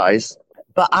you guys,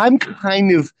 but I'm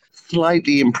kind of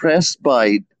slightly impressed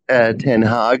by Ten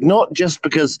Hag, not just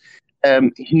because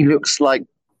he looks like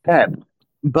Pep,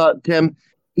 but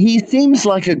he seems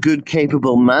like a good,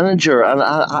 capable manager, and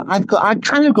I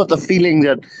kind of got the feeling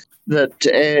that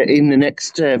in the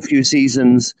next few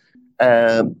seasons,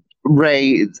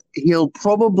 Ray, he'll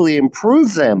probably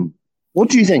improve them. What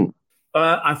do you think?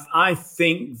 I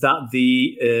think that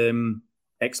the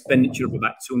expenditure of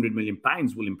about £200 million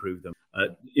will improve them.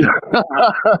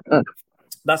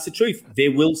 That's the truth. They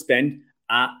will spend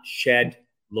a shed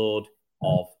load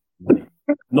of money.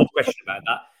 No question about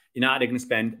that. United are going to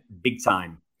spend big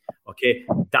time. Okay,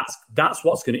 that's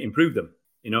what's going to improve them.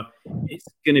 You know, it's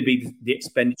going to be the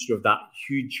expenditure of that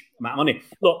huge amount of money.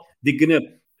 Look, they're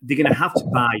gonna have to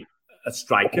buy a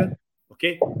striker.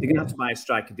 Okay, they're going to have to buy a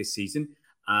striker this season.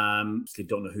 Still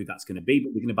don't know who that's going to be,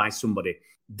 but they're going to buy somebody.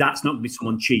 That's not going to be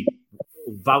someone cheap.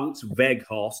 Wout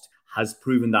Weghorst has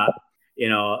proven that, you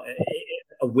know,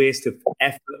 a waste of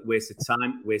effort, waste of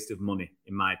time, waste of money,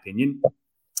 in my opinion.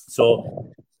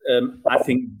 So I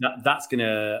think that's going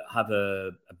to have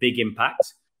a big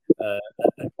impact. You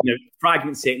know, for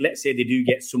argument's sake, let's say they do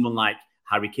get someone like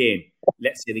Harry Kane.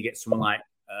 Let's say they get someone like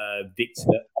Victor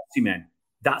Osimhen.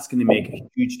 That's going to make a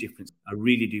huge difference. I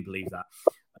really do believe that.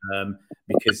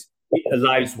 Because it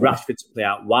allows Rashford to play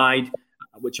out wide,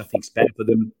 which I think is better for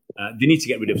them. They need to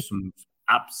get rid of some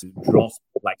absolute dross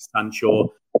like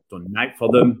Sancho, done out for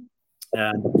them.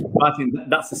 I think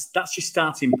that's your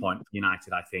starting point for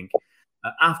United, I think.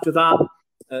 After that,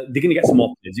 they're going to get some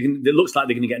more players. It looks like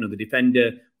they're going to get another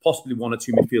defender, possibly one or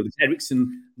two midfielders.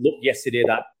 Ericsson looked yesterday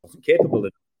that wasn't capable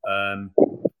of.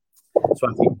 So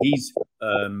I think he's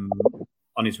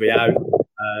on his way out.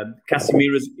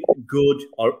 Casemiro's good,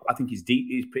 or I think he's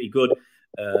pretty good.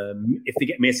 If they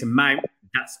get Mason Mount,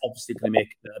 that's obviously going to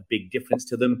make a big difference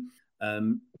to them.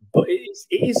 But it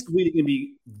is really going to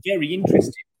be very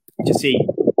interesting to see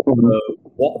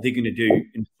what they're going to do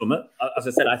in the summer. As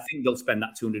I said, I think they'll spend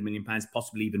that £200 million,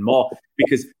 possibly even more,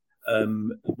 because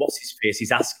what's his face?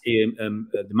 He's asking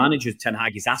the manager Ten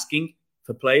Hag is asking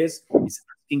for players. He's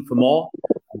asking for more,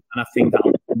 and I think that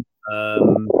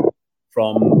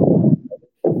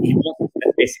he wants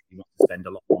to spend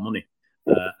a lot more money,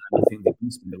 and I think they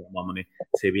can spend a lot more money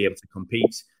to be able to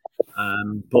compete.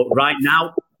 But right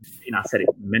now, I said it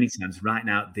many times. Right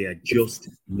now, they are just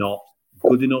not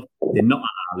good enough. They're not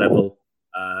at our level.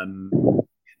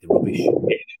 They're rubbish.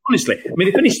 Honestly, I mean,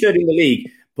 they finished third in the league,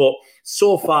 but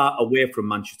so far away from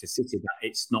Manchester City that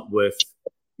it's not worth,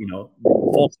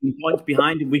 14 points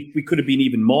behind. We could have been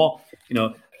even more.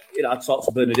 I talked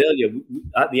to Bernard earlier.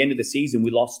 At the end of the season,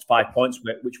 we lost 5 points,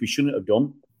 which we shouldn't have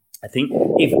done. I think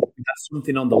if that's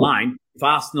something on the line,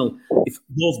 if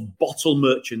those bottle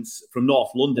merchants from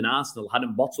North London, Arsenal,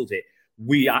 hadn't bottled it,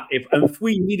 if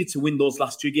we needed to win those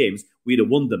last 2 games, we'd have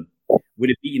won them. We'd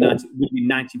have beat United. We'd be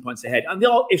 19 points ahead. And they're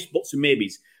all ifs, buts, and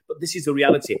maybes. But this is the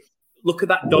reality. Look at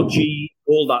that dodgy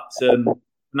goal that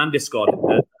Fernandes scored at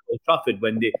Old Trafford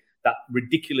when that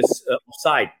ridiculous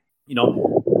offside.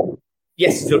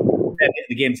 Yes, it's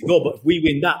the game to go, but if we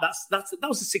win that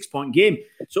was a 6-point game.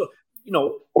 So,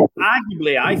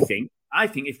 arguably, I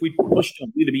think if we pushed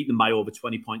on, we'd have beaten them by over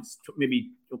 20 points,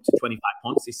 maybe up to 25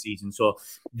 points this season. So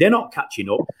they're not catching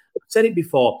up. I've said it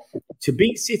before, to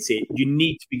beat City, you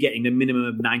need to be getting a minimum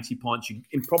of 90 points.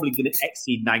 You're probably going to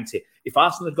exceed 90. If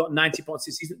Arsenal had got 90 points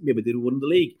this season, maybe they'd have won the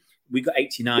league. We got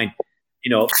 89.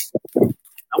 That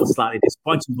was slightly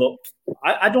disappointing, but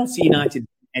I don't see United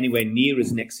anywhere near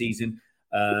us next season.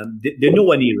 They're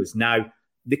nowhere near us now.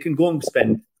 They can go and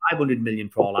spend 500 million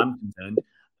for all I'm concerned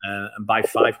and buy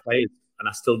 5 players. And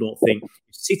I still don't think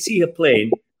if City are playing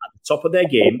at the top of their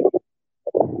game,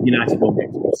 United won't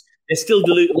get to us. They're still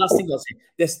deluded. Last thing I'll say,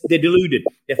 they're deluded.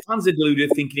 Their fans are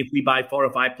deluded, thinking if we buy 4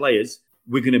 or 5 players,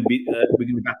 we're going to be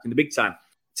back in the big time.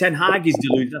 Ten Hag is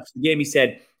deluded. After the game, he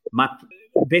said, my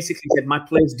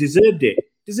players deserved it.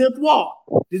 Deserved what?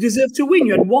 They deserved to win.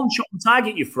 You had 1 shot on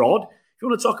target, you fraud. If you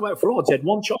want to talk about frauds, you had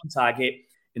 1 shot on target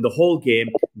in the whole game.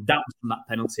 That was from that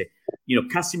penalty.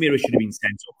 Casemiro should have been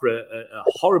sent up for a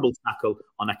horrible tackle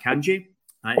on Akanji,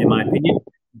 in my opinion.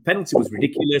 The penalty was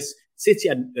ridiculous. City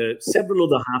had several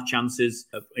other half chances.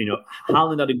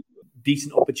 Haaland had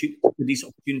decent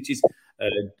opportunities.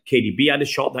 KDB had a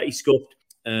shot that he scuffed.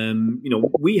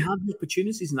 We had the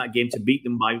opportunities in that game to beat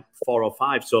them by 4 or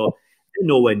 5. So they're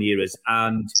nowhere near us.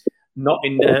 And not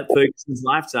in Ferguson's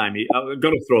lifetime. I've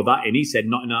got to throw that in. He said,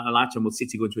 not in our lifetime will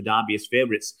City go into a derby as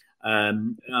favourites.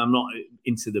 I'm not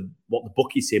into what the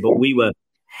bookies say, but we were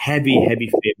heavy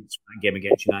favourites for that game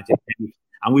against United.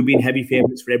 And we've been heavy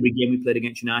favourites for every game we played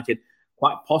against United,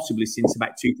 quite possibly since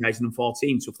about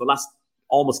 2014. So for the last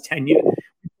almost 10 years,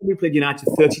 we played United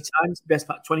 30 times, best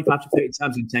part 25 to 30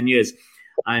 times in 10 years.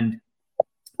 And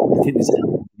I think there's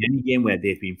any game where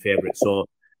they've been favourites. So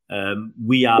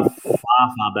we are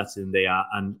far better than they are,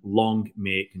 and long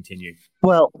may it continue.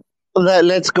 Well,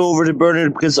 let's go over to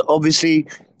Bernard, because obviously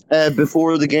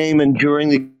before the game and during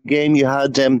the game, you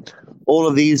had all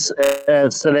of these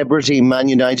celebrity Man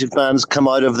United fans come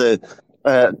out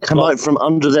from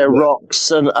under their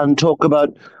rocks and talk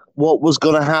about what was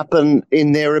going to happen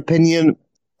in their opinion.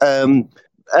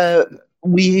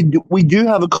 We do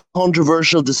have a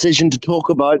controversial decision to talk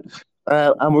about,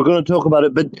 and we're going to talk about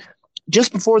it, but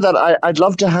just before that, I'd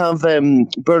love to have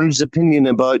Bernard's opinion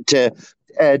about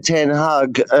Ten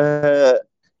Hag.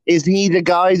 Is he the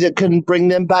guy that can bring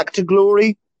them back to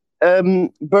glory,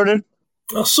 Bernard?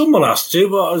 Well, someone has to,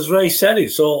 but as Ray said,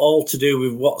 it's all to do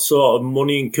with what sort of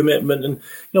money and commitment. And,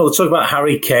 they're talking about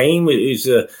Harry Kane,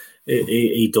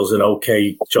 he does an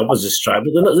okay job as a striker,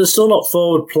 but they're still not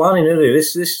forward planning, are they?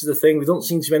 This is the thing. We don't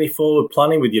seem to be any forward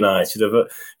planning with United of a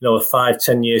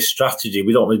 5-10 year strategy.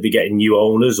 We don't really be getting new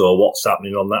owners or what's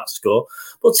happening on that score.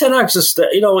 But Ten Hag's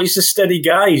he's a steady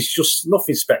guy. He's just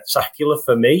nothing spectacular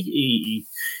for me.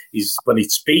 when he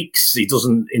speaks, he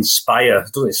doesn't inspire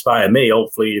me.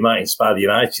 Hopefully, he might inspire the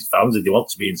United fans if they want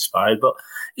to be inspired. But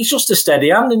he's just a steady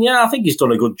hand, and I think he's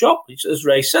done a good job. As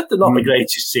Ray said, they're not the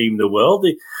greatest team in the world.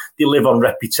 They live on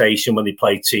reputation when they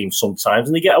play teams sometimes,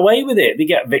 and they get away with it. They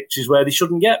get victories where they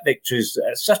shouldn't get victories,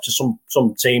 etc.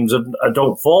 Some teams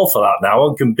don't fall for that now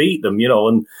and can beat them,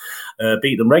 and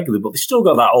beat them regularly. But they still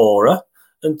got that aura.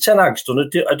 And Ten Hag's done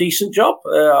a decent job.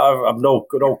 I've no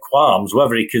qualms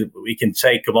whether he can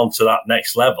take them onto that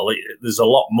next level. There's a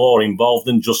lot more involved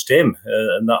than just him,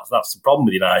 and that's the problem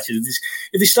with United.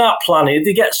 If they start planning, if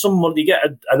they get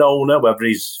an owner, whether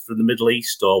he's from the Middle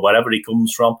East or wherever he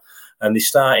comes from, and they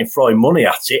start throwing money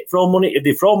at it. If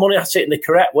they throw money at it in the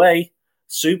correct way,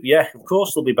 of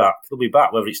course they'll be back. They'll be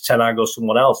back, whether it's Ten Hag or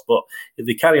someone else. But if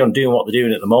they carry on doing what they're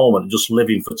doing at the moment and just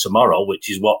living for tomorrow, which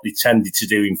is what they tended to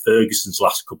do in Ferguson's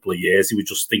last couple of years, he was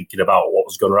just thinking about what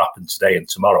was going to happen today and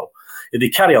tomorrow. If they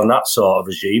carry on that sort of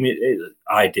regime,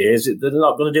 ideas, they're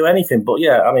not going to do anything. But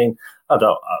I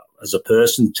don't. As a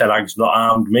person, Ten Hag's not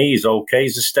harmed me. He's okay.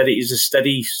 He's a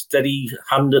steady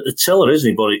hand at the tiller,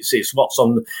 isn't he? But it's what's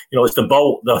on. It's the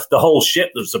boat, the whole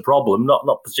ship that's the problem, not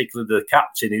particularly the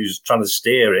captain who's trying to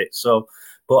steer it. So,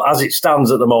 but as it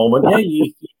stands at the moment,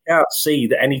 you can't see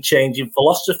that any change in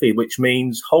philosophy, which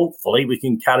means hopefully we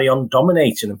can carry on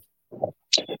dominating them.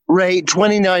 Ray,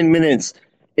 29 minutes.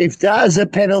 If that is a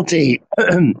penalty,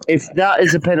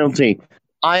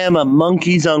 I am a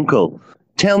monkey's uncle.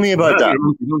 Tell me about that. You're a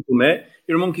monkey's uncle, mate.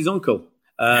 You're a monkey's uncle.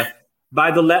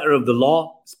 By the letter of the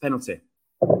law, it's a penalty.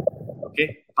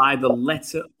 Okay? By the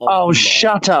letter of the law. Oh,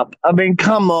 shut up. I mean,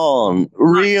 come on.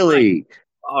 Really?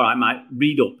 All right, mate.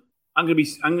 Read up. I'm going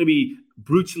to be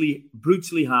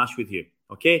brutally harsh with you.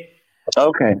 Okay?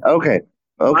 Okay.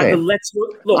 By the letter,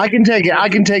 look, I can take it.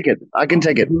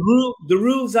 The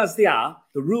rules as they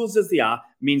are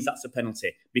means that's a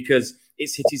penalty because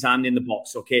it's hit his hand in the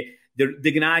box. Okay? They're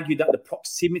going to argue that the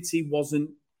proximity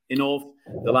wasn't enough.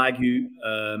 They'll argue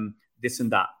this and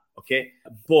that, okay?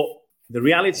 But the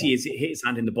reality is it hit his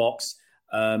hand in the box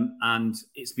and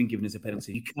it's been given as a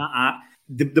penalty. You can't.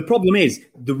 The problem is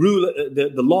the rule,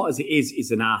 the law as it is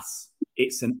an ass.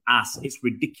 It's an ass. It's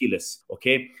ridiculous,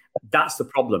 okay? That's the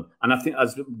problem. And I think,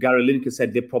 as Gary Lineker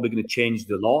said, they're probably going to change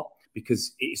the law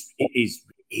because it is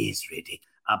ridiculous,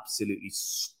 absolutely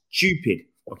stupid.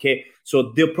 Okay,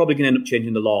 so they're probably going to end up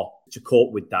changing the law to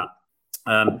cope with that.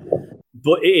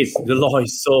 But the law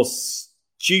is so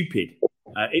stupid.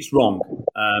 It's wrong.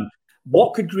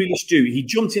 What could Grealish do? He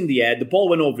jumped in the air. The ball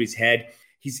went over his head.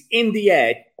 He's in the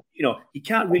air. He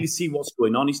can't really see what's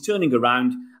going on. He's turning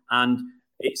around and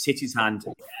it's hit his hand.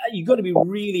 You've got to be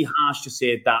really harsh to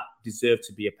say that deserved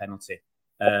to be a penalty.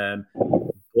 But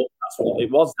that's what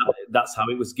it was. That's how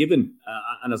it was given.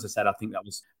 And as I said, I think that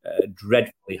was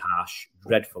dreadfully harsh,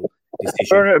 dreadful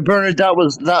decision. Bernard, that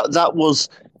was.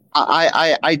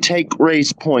 I take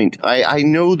Ray's point. I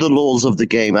know the laws of the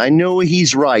game. I know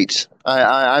he's right.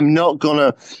 I'm not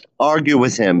gonna argue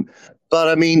with him. But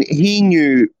I mean, he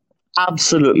knew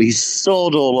absolutely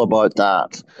sod all about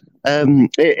that.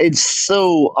 It's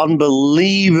so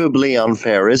unbelievably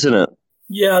unfair, isn't it?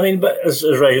 Yeah, I mean, but as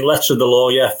Ray, letter of the law,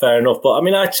 yeah, fair enough. But I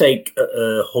mean, I take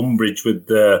umbrage with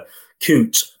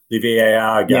Coote, the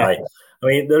VAR guy. Yeah. I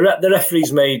mean, the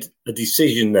referee's made a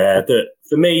decision there that,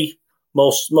 for me,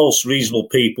 most reasonable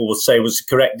people would say was the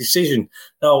correct decision.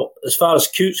 Now, as far as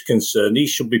Coote's concerned, he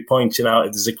should be pointing out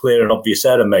if there's a clear and obvious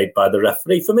error made by the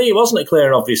referee. For me, it wasn't a clear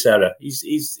and obvious error.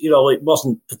 It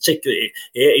wasn't particularly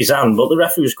his hand, but the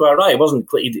referee was quite right. It wasn't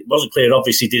clear and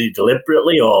obvious he did it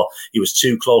deliberately or he was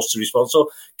too close to respond. So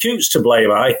Coote's to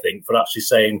blame, I think, for actually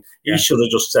saying he should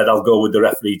have just said, I'll go with the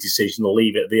referee's decision, I'll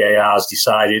leave it. VAR's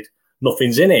decided.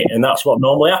 Nothing's in it, and that's what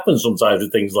normally happens sometimes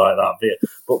with things like that.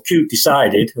 But Coote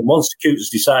decided, and once Coote's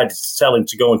decided to tell him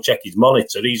to go and check his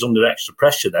monitor, he's under extra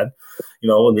pressure then,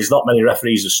 and there's not many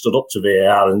referees that stood up to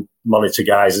VAR and monitor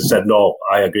guys and said, no,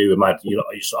 I agree with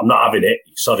I'm not having it.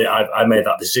 Sorry, I made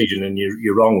that decision and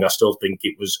you're wrong. I still think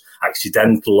it was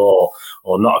accidental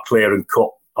or not a clear and cut,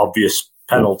 obvious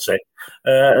penalty.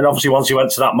 And obviously once he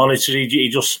went to that monitor, he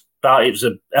just... It was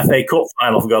a FA Cup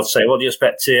final, for God's sake. What do you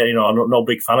expect Tierney? I'm not a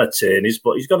big fan of Tierney's,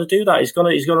 but he's got to do that. He's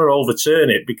going to overturn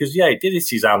it because, it did hit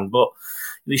his hand, but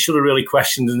he should have really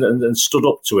questioned and stood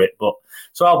up to it. But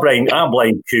so I'll blame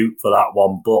Coote for that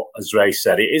one. But as Ray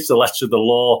said, it is the letter of the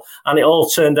law, and it all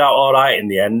turned out all right in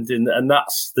the end, and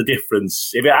that's the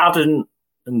difference. If it hadn't,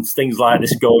 and things like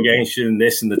this go against you and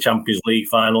this in the Champions League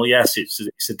final, yes, it's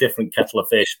a different kettle of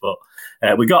fish, but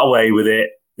we got away with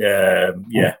it.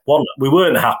 We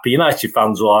weren't happy. United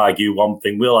fans will argue one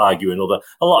thing, we'll argue another.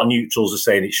 A lot of neutrals are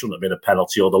saying it shouldn't have been a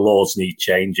penalty or the laws need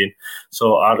changing.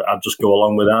 So I'd just go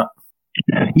along with that.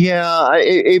 Yeah,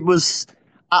 it was.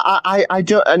 I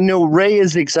don't know. Ray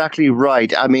is exactly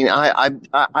right. I mean,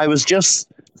 I was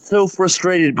just so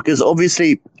frustrated because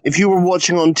obviously, if you were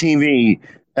watching on TV,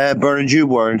 Bernard, you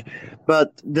weren't,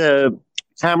 but the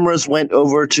cameras went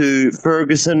over to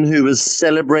Ferguson, who was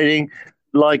celebrating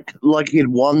like he had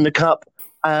won the cup,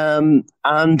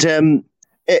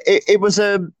 it was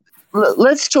a.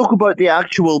 Let's talk about the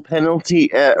actual penalty.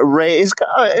 Ray, it's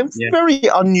a very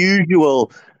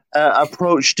unusual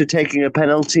approach to taking a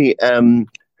penalty.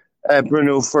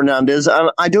 Bruno Fernandes,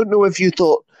 and I don't know if you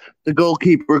thought the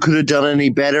goalkeeper could have done any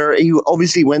better. He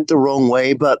obviously went the wrong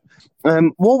way, but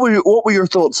what were your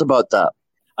thoughts about that?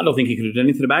 I don't think he could have done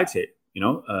anything about it.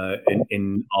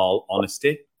 In all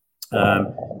honesty,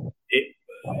 Fernandes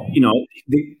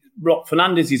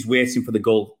is waiting for the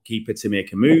goalkeeper to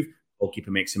make a move. Goalkeeper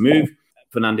makes a move.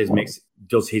 Fernandes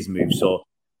does his move. So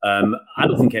I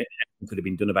don't think anything could have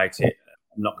been done about it.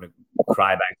 I'm not going to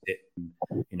cry about it.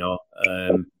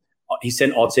 He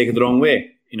sent Ortega the wrong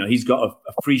way. He's got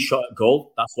a free shot at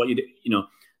goal. That's what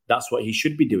that's what he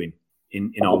should be doing.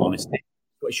 In all honesty,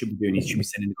 what he should be doing, he should be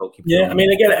sending the goalkeeper. Yeah, I mean,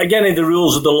 again, in the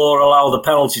rules of the law allow the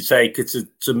penalty taker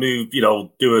to move.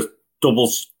 Do a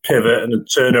double pivot and then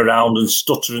turn around and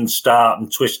stutter and start and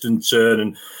twist and turn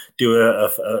and do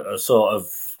a sort of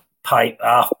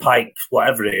half pipe,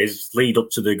 whatever it is, lead up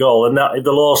to the goal. And that, if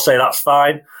the law say that's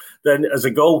fine, then as a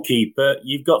goalkeeper,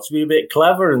 you've got to be a bit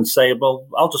clever and say, well,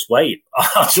 I'll just wait.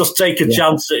 I'll just take a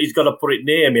chance that he's got to put it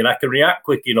near me and I can react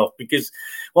quick enough, because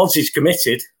once he's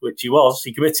committed, which he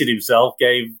committed himself,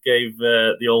 gave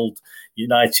the old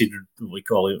United, we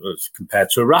call it,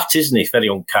 compared to a rat, isn't he? Very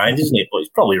unkind, isn't he? But he's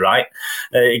probably right.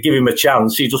 Give him a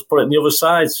chance, he just put it on the other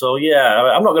side. So,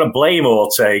 yeah, I'm not going to blame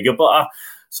Ortega, but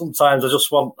sometimes I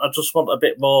just want a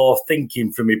bit more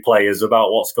thinking from my players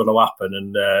about what's going to happen.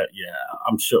 And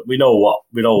I'm sure we know what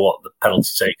the penalty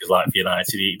taker's like for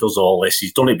United. He does all this.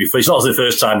 He's done it before. It's not the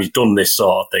first time he's done this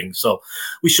sort of thing. So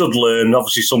we should learn.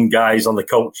 Obviously, some guys on the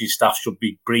coaching staff should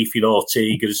be briefing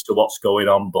Ortega as to what's going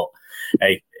on. But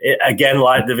hey, again,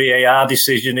 like the VAR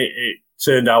decision, it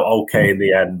turned out okay in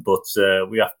the end. But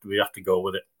we have to go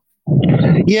with it.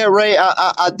 Yeah, Ray.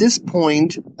 At this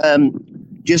point.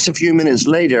 Just a few minutes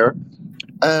later,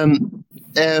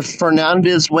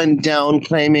 Fernandes went down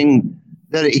claiming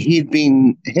that he'd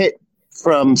been hit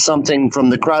from something from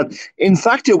the crowd. In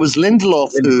fact, it was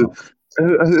Lindelof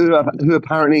who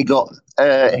apparently got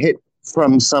hit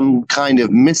from some kind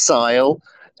of missile.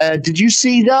 Did you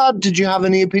see that? Did you have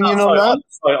any opinion on that? I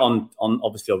saw it on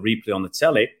obviously a replay on the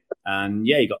telly, and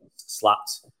he got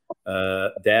slapped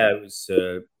there. It was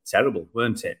terrible,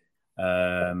 weren't it?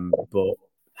 But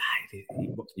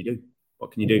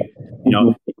what can you do?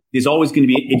 There's always going to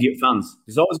be idiot fans.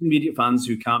 There's always going to be idiot fans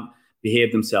who can't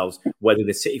behave themselves, whether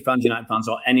they're City fans, United fans,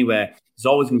 or anywhere. There's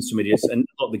always going to be some idiots. And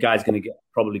look, the guy's going to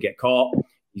probably get caught.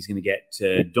 He's going to get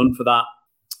done for that.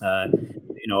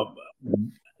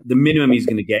 The minimum he's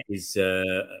going to get is a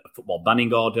football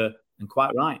banning order. And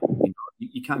quite right.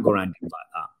 You can't go around things like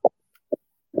that.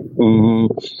 Mm-hmm.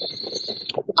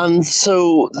 And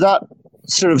so that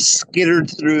sort of skittered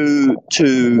through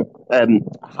to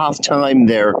half-time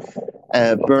there,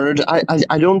 Bernard.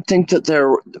 I don't think that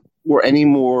there were any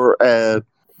more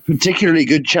particularly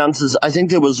good chances. I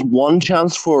think there was one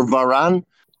chance for Varane.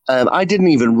 I didn't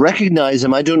even recognize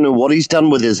him. I don't know what he's done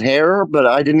with his hair, but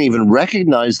I didn't even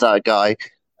recognize that guy.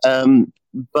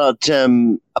 But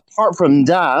apart from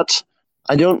that,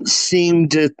 I don't seem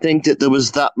to think that there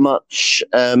was that much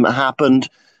happened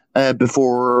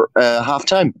before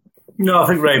half-time. No, I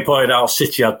think Ray pointed out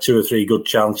City had 2 or 3 good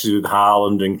chances with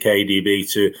Haaland and KDB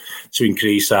to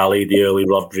increase our lead, the early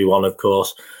Rodri one, of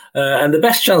course. And the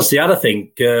best chance they had, I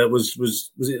think, was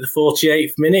it the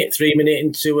 48th minute, 3 minute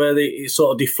into where it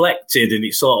sort of deflected and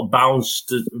it sort of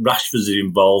bounced. Rashford's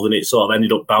involved and it sort of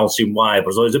ended up bouncing wide.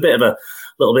 But it was a little bit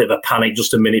of a panic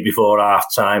just a minute before half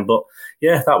time. But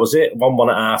yeah, that was it. 1-1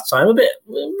 at half time.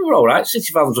 We were all right.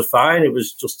 City fans were fine. It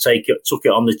was just took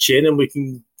it on the chin and we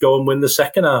can go and win the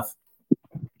second half.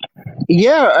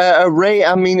 Yeah, Ray,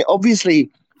 I mean, obviously,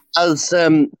 as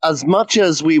much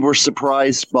as we were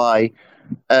surprised by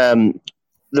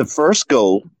the first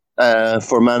goal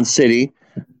for Man City,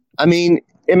 I mean,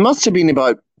 it must have been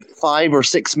about 5 or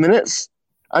 6 minutes,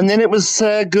 and then it was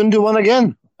Gundogan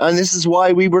again. And this is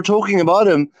why we were talking about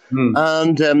him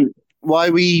and why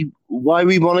we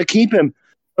want to keep him.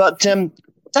 But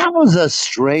that was a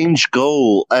strange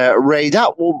goal, Ray.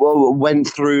 That went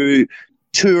through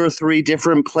 2 or 3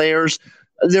 different players.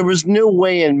 there was no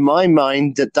way in my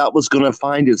mind that was going to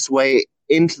find its way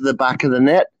into the back of the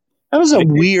net. That was a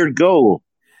weird goal.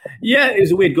 Yeah, it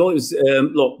was a weird goal. It was it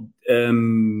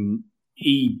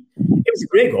was a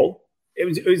great goal. It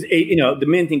was the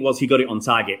main thing was he got it on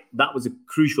target. That was a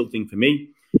crucial thing for me.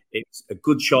 It's a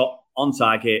good shot on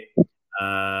target.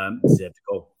 Deserved a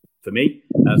goal for me.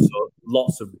 So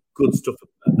lots of good stuff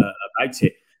about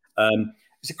it.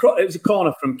 It was a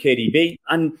corner from KDB,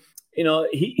 and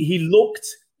he looked.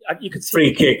 You could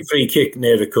see free kick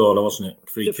near the corner, wasn't it?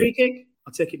 Free kick.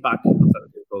 I'll take it back.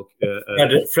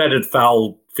 Fred had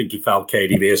fouled. I think he fouled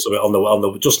KDB or something on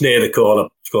the just near the corner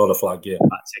flag. Yeah,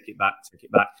 take it back.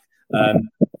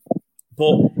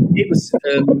 But it was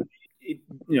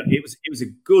it was a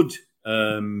good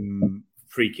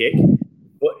free kick.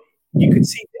 But you could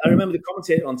see. I remember the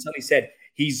commentator on telly said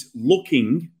he's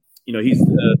looking. He's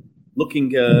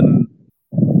looking at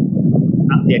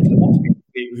the edge of the box.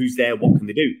 Who's there? What can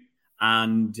they do?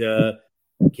 And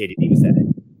KDB was there.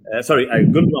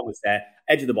 Gundogan was there,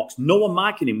 edge of the box. No one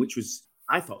marking him, which was,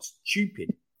 I thought,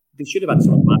 stupid. They should have had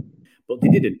someone marking, but they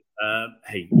didn't.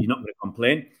 Hey, you're not going to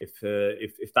complain if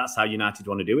that's how United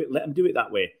want to do it. Let them do it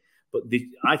that way. But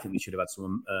I think they should have had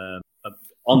someone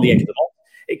on the edge of the box.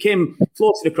 It came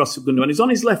floated across to Gundogan. He's on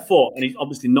his left foot, and he's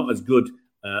obviously not as good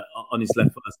on his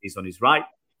left foot as he's on his right.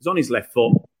 He's on his left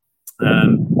foot.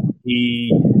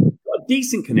 He got a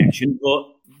decent connection, but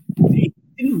he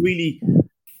didn't really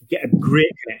get a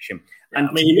great connection. And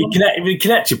if he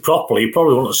connected properly, he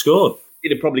probably wouldn't have scored.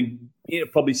 It'd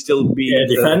probably still be a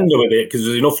defender with it because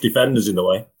there's enough defenders in the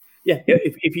way. Yeah,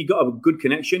 if he got a good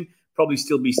connection, probably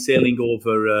still be sailing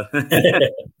over,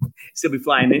 still be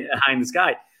flying high in the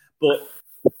sky. But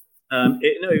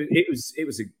it was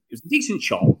a decent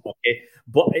shot, okay.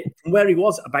 But from where he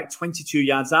was, about 22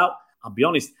 yards out, I'll be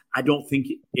honest, I don't think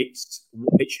it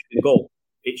should be a goal.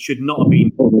 It should not have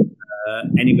been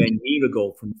anywhere near a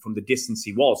goal from the distance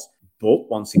he was. But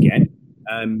once again,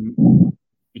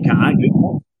 you can't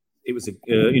argue. It was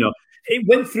it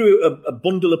went through a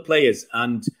bundle of players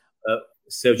and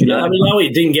Sergio. Yeah, how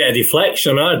it didn't get a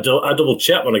deflection. I double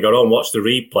checked when I got on, watched the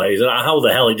replays, and how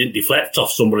the hell it didn't deflect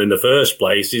off someone in the first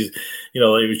place is,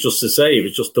 it was just to say, it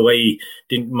was just the way he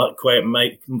didn't quite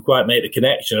make the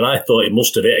connection, and I thought it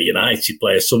must have hit a United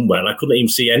player somewhere, and I couldn't even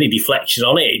see any deflection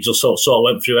on it. It just sort of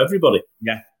went through everybody.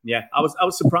 Yeah. I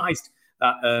was surprised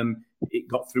that it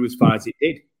got through as far as it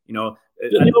did.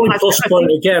 The only plus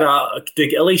point again,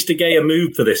 at least De Gea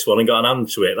moved for this one and got an hand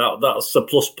to it. That's a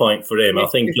plus point for him. I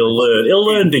think he'll learn. He'll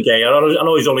learn De Gea. I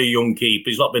know he's only a young keeper.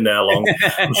 He's not been there long.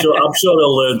 I'm sure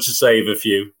he'll learn to save a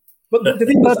few. But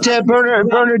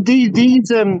Bernard,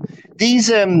 these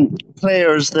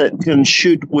players that can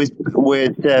shoot with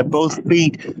both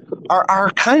feet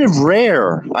are kind of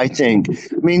rare. I think.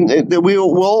 I mean, we're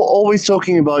always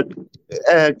talking about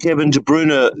Kevin De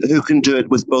Bruyne, who can do it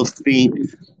with both feet.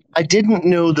 I didn't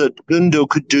know that Gundo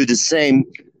could do the same.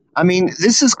 I mean,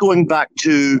 this is going back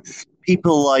to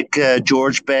people like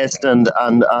George Best and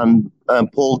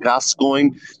Paul Gascoigne,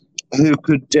 who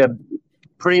could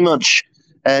pretty much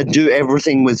do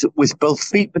everything with both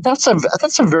feet. But that's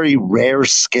a very rare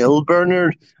skill,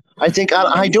 Bernard. I think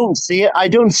I don't see it. I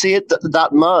don't see it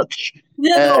that much.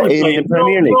 Yeah, in the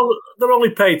Premier League. They're only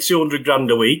paid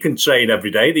 $200,000 a week and train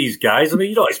every day, these guys. I mean,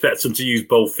 you don't expect them to use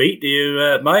both feet, do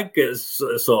you, Mike? It's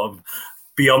sort of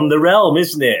beyond the realm,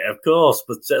 isn't it? Of course.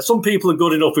 But some people are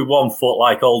good enough with one foot,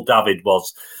 like old David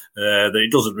was. That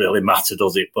it doesn't really matter,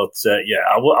 does it? But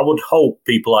I would hope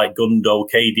people like Gundo,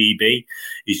 KDB,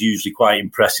 is usually quite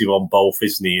impressive on both,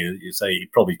 isn't he? You say he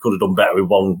probably could have done better with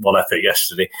one effort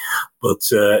yesterday. But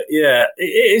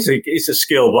it's a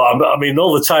skill. But I mean,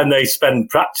 all the time they spend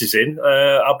practicing,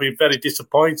 I'll be very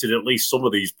disappointed. At least some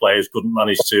of these players couldn't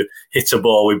manage to hit a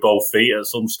ball with both feet at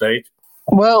some stage.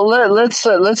 Well, let's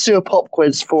do a pop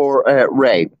quiz for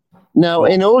Ray. Now,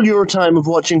 in all your time of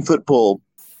watching football,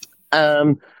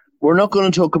 we're not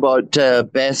going to talk about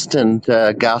Best and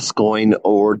Gascoigne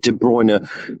or De Bruyne,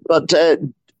 but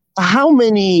how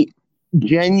many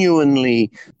genuinely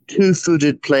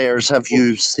two-footed players have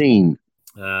you seen?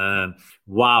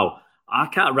 Wow, I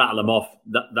can't rattle them off.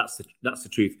 That's the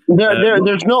truth.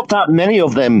 There's not that many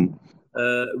of them.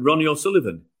 Ronnie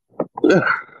O'Sullivan.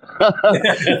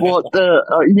 What?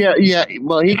 Yeah.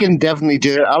 Well, he can definitely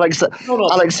do it.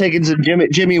 Alex Higgins and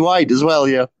Jimmy White as well.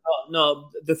 Yeah.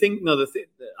 The thing.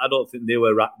 I don't think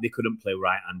they couldn't play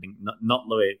right-handed. Not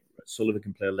the way Sullivan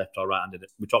can play left or right-handed.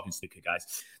 We're talking snooker,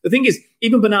 guys. The thing is,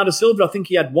 even Bernardo Silva, I think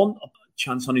he had one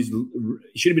chance on his.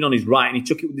 He should have been on his right, and he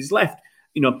took it with his left.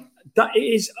 That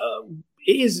is.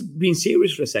 It is being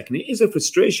serious for a second. It is a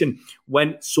frustration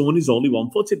when someone is only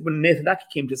one-footed. When Nathan Ake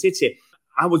came to City,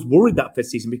 I was worried that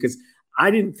first season because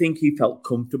I didn't think he felt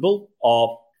comfortable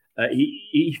or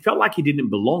he felt like he didn't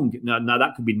belong. Now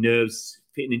that could be nerves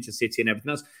fitting into City and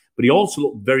everything else, but he also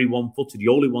looked very one-footed. He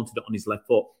only wanted it on his left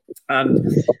foot, and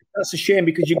that's a shame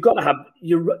because you've got to have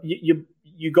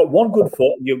you've got one good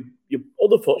foot. Your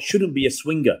other foot shouldn't be a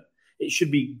swinger. It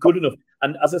should be good enough.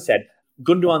 And as I said,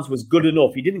 Gundogan's was good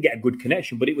enough. He didn't get a good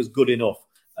connection, but it was good enough.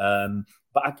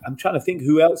 But I'm trying to think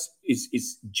who else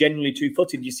is genuinely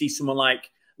two-footed. You see someone like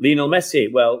Lionel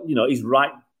Messi. Well, his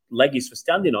right leg is for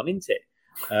standing on, isn't it?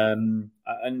 And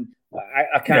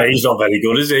I can't. Yeah, he's not very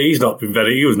good, is he? He was not been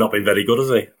very good, has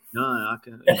he? No, I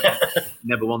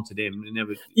never wanted him.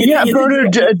 Never. Yeah,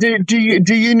 Bernard,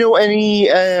 do you know any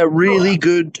really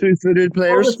good two-footed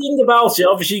players? Well, the thing about it,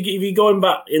 obviously, if you're going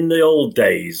back in the old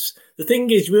days, the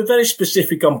thing is, we're very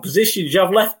specific on positions. You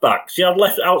have left backs, you have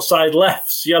left outside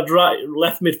lefts, you had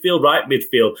left midfield, right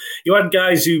midfield. You had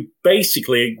guys who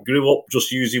basically grew up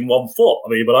just using one foot. I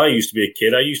mean, when I used to be a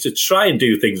kid, I used to try and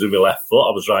do things with my left foot.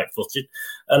 I was right-footed.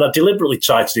 And I deliberately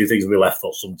tried to do things with my left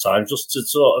foot sometimes just to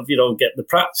sort of, get the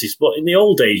practice. But in the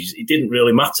old days, it didn't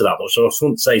really matter that much. So I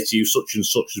wouldn't say to you such and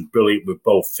such is brilliant with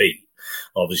both feet.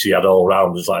 Obviously, you had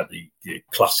all-rounders like the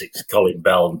classics, Colin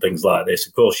Bell and things like this.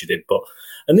 Of course you did. But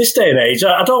in this day and age,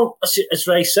 I don't, as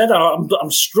Ray said, I'm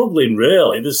struggling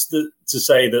really to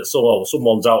say that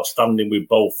someone's outstanding with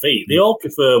both feet. They all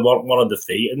prefer one of the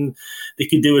feet and they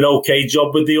can do an okay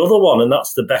job with the other one. And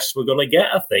that's the best we're going to get,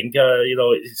 I think.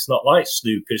 It's not like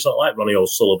snooker. It's not like Ronnie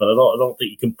O'Sullivan. I don't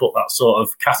think you can put that sort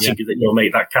of category,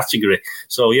 make that category.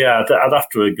 So, yeah, I'd have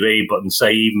to agree, but and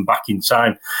say even back in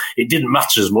time, it didn't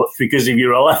matter as much because if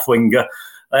you're a left winger,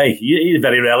 hey, you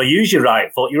very rarely use your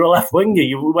right foot. You're a left winger.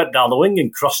 You went down the wing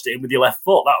and crossed it in with your left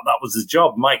foot. That was the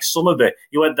job. Mike Summerby,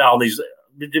 you went down these.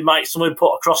 Did Mike Summerby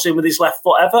put a cross in with his left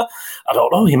foot ever? I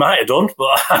don't know. He might have done,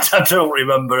 but I don't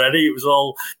remember any. It was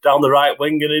all down the right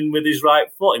wing and in with his right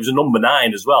foot. He was a number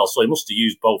 9 as well, so he must have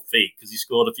used both feet because he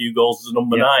scored a few goals as a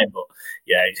number 9. But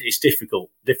yeah, it's difficult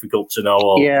to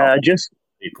know.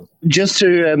 Just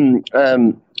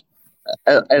to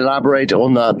elaborate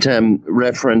on that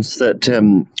reference that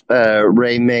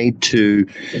Ray made to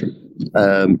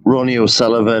Ronnie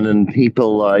O'Sullivan and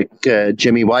people like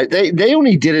Jimmy White. They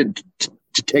only did it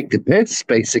to take the piss,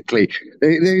 basically.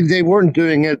 They weren't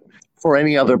doing it for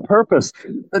any other purpose.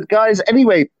 But guys,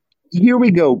 anyway, here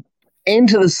we go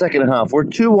into the second half. We're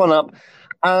 2-1 up,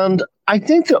 and I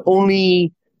think the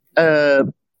only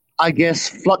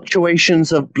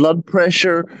fluctuations of blood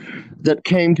pressure that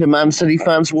came to Man City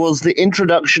fans was the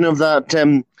introduction of that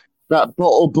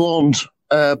bottle blonde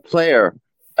player.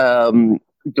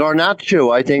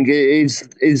 Garnacho, I think,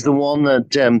 is the one that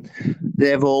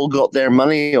they've all got their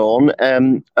money on.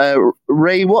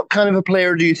 Ray, what kind of a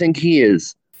player do you think he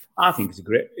is? I think he's a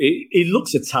great. He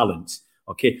looks a talent.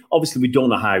 Okay, obviously we don't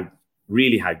know how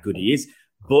good he is,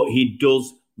 but he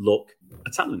does look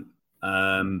a talent.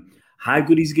 How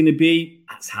good he's going to be,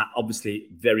 that's obviously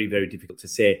very, very difficult to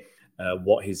say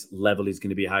what his level is going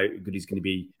to be, how good he's going to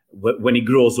be when he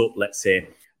grows up, let's say.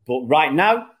 But right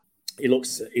now, he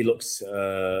looks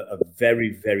a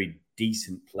very, very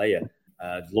decent player.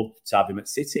 I'd love to have him at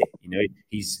City.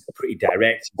 He's pretty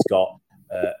direct. He's got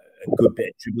a good bit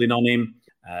of dribbling on him.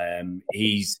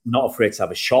 He's not afraid to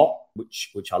have a shot, which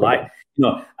I like.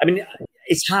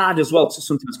 It's hard as well to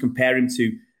sometimes compare him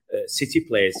to City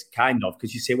players, kind of,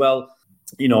 because you say, well,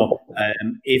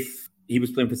 if he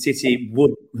was playing for City,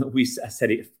 I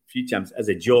said it a few times as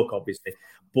a joke, obviously,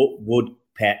 but would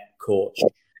Pep coach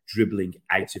dribbling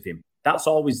out of him? That's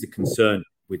always the concern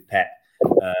with Pep,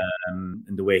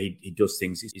 and the way he does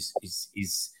things.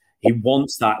 Is he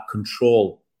wants that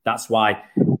control. That's why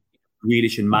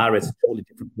Grealish and Mahrez are totally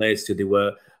different players to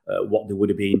what they would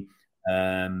have been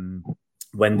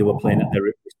when they were playing at their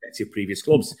respective previous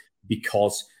clubs.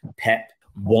 Because Pep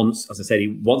wants, as I said,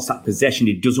 he wants that possession.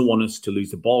 He doesn't want us to lose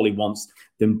the ball. He wants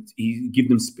them. He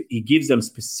gives them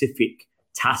specific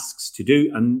tasks to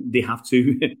do, and they have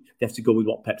to go with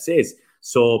what Pep says.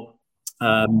 So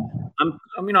I'm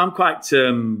quite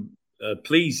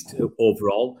pleased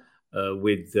overall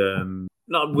with the.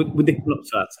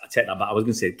 Sorry, I take that back. I was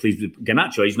going to say pleased with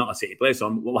Garnacho. He's not a City player, so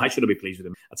why should I be pleased with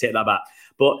him? I take that back.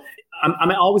 But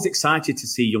I'm always excited to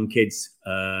see young kids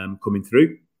coming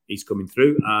through. He's coming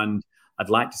through, and I'd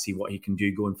like to see what he can do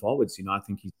going forwards. I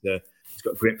think he's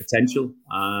got great potential,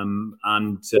 and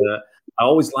I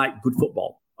always like good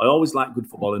football.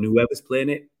 And whoever's playing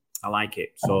it, I like it.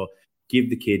 So give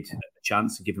the kid a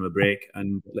chance and give him a break,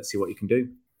 and let's see what he can do.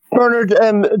 Bernard,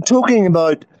 talking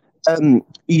about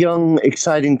young,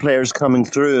 exciting players coming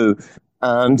through,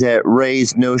 and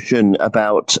Ray's notion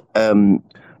about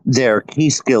their key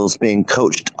skills being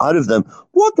coached out of them.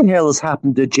 What the hell has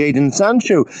happened to Jadon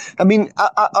Sancho? I mean,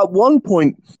 at one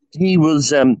point, he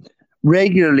was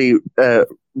regularly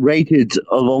rated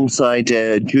alongside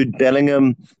Jude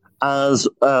Bellingham as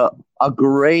a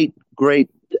great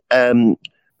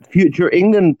future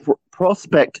England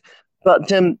prospect.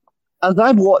 But as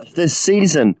I've watched this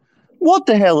season, what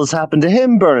the hell has happened to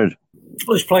him, Bernard?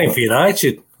 Well, he's playing for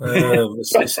United.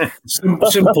 It's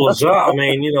simple as that. I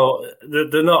mean,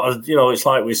 they're not. It's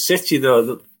like with City,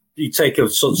 though. You take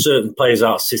certain players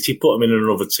out of City, put them in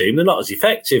another team, they're not as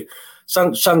effective.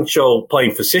 Sancho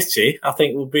playing for City, I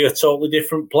think, would be a totally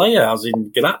different player, as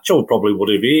in Garnacho probably would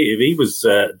if he was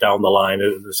down the line.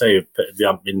 Say if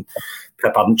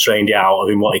Pep hadn't trained it out of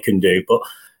him what he can do. But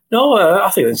no, I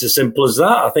think it's as simple as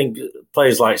that. I think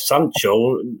players like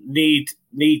Sancho need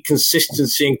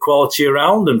consistency and quality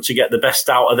around them to get the best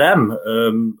out of them.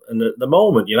 And at the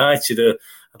moment, United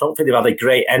I don't think they've had a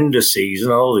great end of season.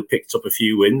 I know they picked up a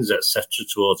few wins, etc.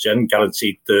 towards the end,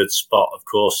 guaranteed third spot, of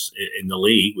course, in the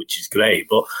league, which is great.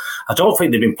 But I don't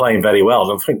think they've been playing very well.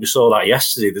 I think we saw that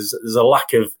yesterday. There's a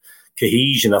lack of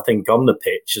cohesion, I think, on the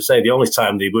pitch. I say the only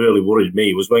time they really worried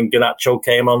me was when Garnacho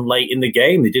came on late in the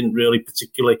game. They didn't really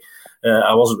particularly.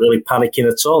 I wasn't really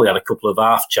panicking at all. He had a couple of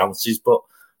half chances, but.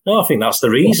 No, I think that's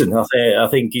the reason. I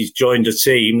think he's joined a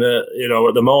team that,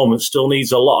 at the moment still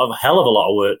needs hell of a lot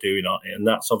of work doing on it. And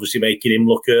that's obviously making him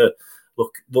look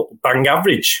bang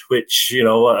average, which,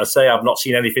 I say I've not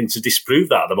seen anything to disprove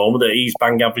that at the moment, that he's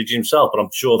bang average himself. But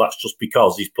I'm sure that's just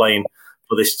because he's playing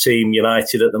for this team,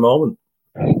 United, at the moment.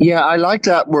 Yeah, I like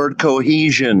that word,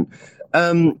 cohesion.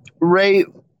 Ray,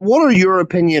 what are your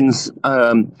opinions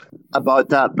about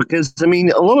that? Because, I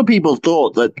mean, a lot of people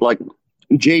thought that,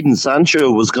 Jadon Sancho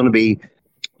was going to be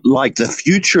like the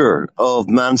future of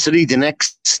Man City, the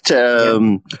next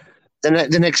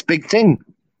big thing.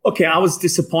 Okay, I was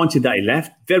disappointed that he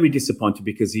left. Very disappointed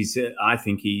because I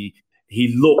think he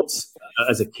looked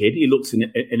as a kid. He looks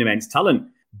an immense talent,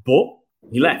 but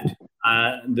he left.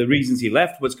 The reasons he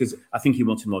left was because I think he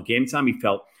wanted more game time. He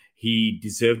felt he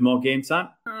deserved more game time.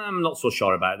 I'm not so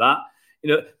sure about that.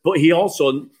 But he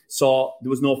also saw there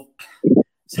was no.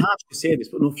 It's hard to say this,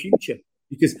 but no future.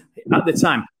 Because at the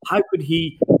time, how could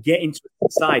he get into a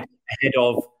side ahead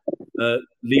of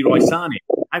Leroy Sané?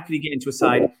 How could he get into a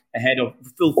side ahead of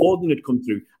Phil Foden had come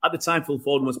through? At the time, Phil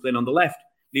Foden was playing on the left.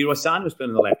 Leroy Sané was playing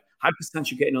on the left. How could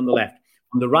Sancho get in on the left?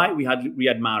 On the right, we had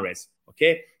Riyad Mahrez.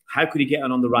 Okay, how could he get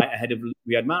on the right ahead of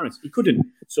Riyad Mahrez? He couldn't.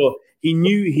 So he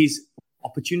knew his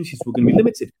opportunities were going to be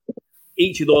limited.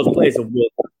 Each of those players are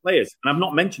world-class players. And I've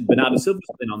not mentioned Bernardo Silva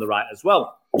was playing on the right as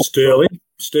well.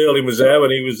 Sterling was there when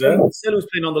he was there. Sterling was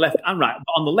playing on the left and right.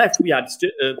 But on the left, we had...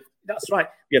 that's right.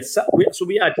 We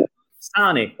had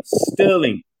Sané,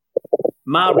 Sterling,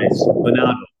 Mahrez,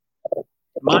 Bernardo.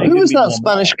 Who was that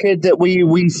Spanish kid that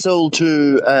we sold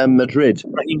to Madrid?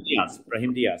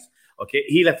 Brahim Diaz. Okay,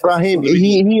 he left. Brahim,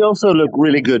 he also looked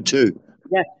really good too.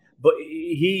 Yeah, but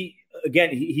he's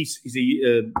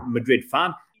a Madrid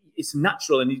fan. It's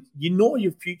natural, and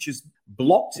your future's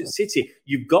blocked at City.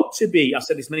 You've got to be, I've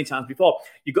said this many times before,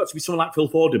 you've got to be someone like Phil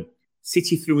Foden,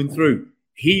 City through and through.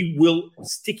 He will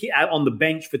stick it out on the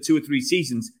bench for 2 or 3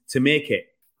 seasons to make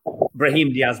it.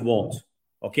 Brahim Diaz won't.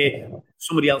 Okay?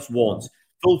 Somebody else won't.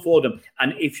 Phil Foden.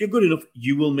 And if you're good enough,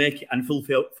 you will make it. And Phil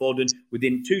Foden,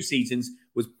 within 2 seasons,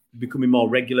 was becoming more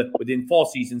regular. Within 4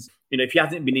 seasons, if he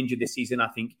hadn't been injured this season, I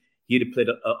think he'd have played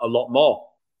a lot more.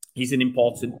 He's an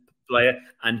important player,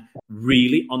 and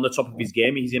really on the top of his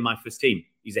game, he's in my first team.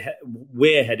 He's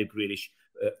way ahead of Grealish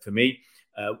for me,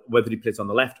 whether he plays on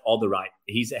the left or the right.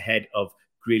 He's ahead of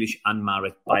Grealish and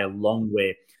Mahrez by a long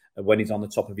way when he's on the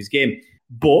top of his game.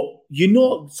 But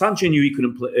Sancho knew he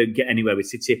couldn't get anywhere with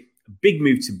City. Big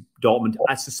move to Dortmund.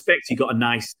 I suspect he got a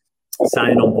nice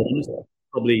signing on bonus,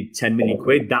 probably 10 million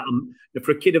quid. That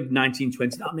for a kid of 19,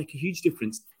 20, that'll make a huge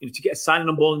difference. To get a signing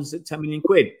on bonus at 10 million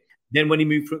quid. Then when he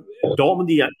moved from Dortmund,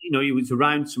 he was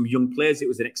around some young players. It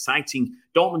was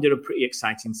Dortmund did a pretty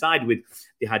exciting side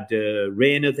they had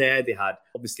Reina there, they had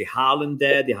obviously Haaland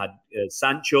there, they had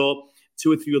Sancho,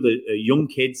 2 or 3 other young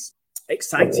kids.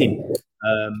 Exciting,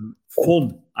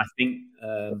 fun, I think.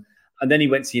 And then he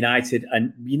went to United,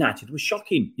 and United was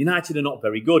shocking. United are not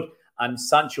very good, and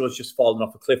Sancho has just fallen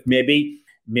off a cliff. Maybe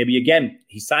again,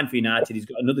 he signed for United. He's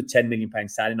got another £10 million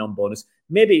signing on bonus.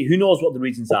 Maybe, who knows what the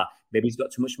reasons are. Maybe he's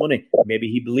got too much money. Maybe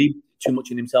he believed too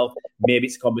much in himself. Maybe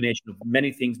it's a combination of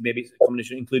many things. Maybe it's a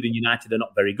combination, including United, are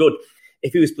not very good.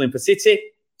 If he was playing for City,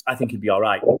 I think he'd be all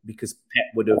right because Pep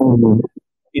would have,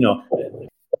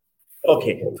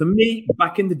 Okay, for me,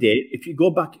 back in the day, if you go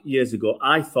back years ago,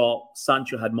 I thought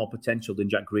Sancho had more potential than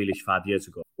Jack Grealish 5 years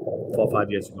ago. 4 or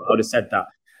 5 years ago. I would have said that.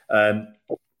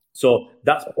 So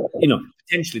that's,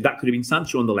 potentially that could have been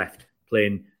Sancho on the left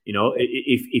playing,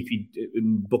 if he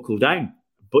buckled down.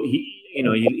 But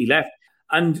he left.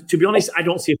 And to be honest, I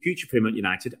don't see a future for him at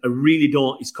United. I really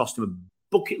don't. It's cost him a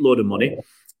bucket load of money.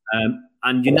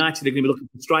 And United are going to be looking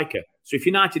for a striker. So if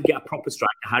United get a proper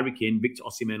striker, Harry Kane, Victor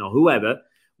Osimhen, or whoever,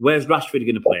 where's Rashford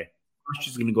going to play?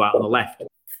 Rashford's going to go out on the left.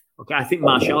 Okay, I think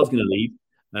Martial's going to leave.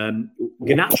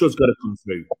 Garnacho's got to come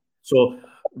through. So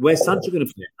where's Sancho going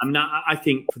to play? I mean, I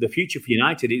think for the future for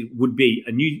United, it would be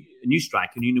a new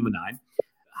striker, a new number 9,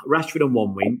 Rashford on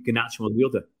one wing, Garnacho on the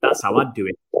other. That's how I'd do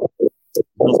it.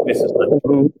 I'd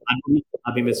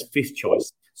have him as 5th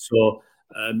choice. So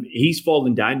he's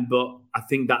fallen down, but I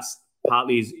think that's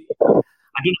partly his.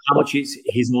 I don't know how much it's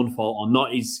his own fault or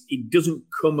not. It doesn't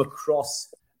come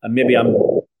across, and maybe I'm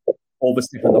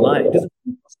overstepping the line. It doesn't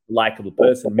come across a likable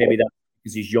person. Maybe that's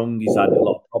because he's young, he's had a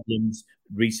lot of problems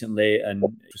recently and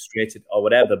frustrated or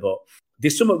whatever. But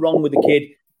there's something wrong with the kid.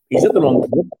 He's at the wrong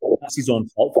club. That's his own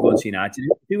fault for going to United.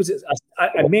 If he was,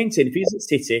 I maintain, if he's at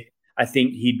City, I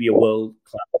think he'd be a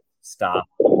world-class star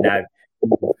now.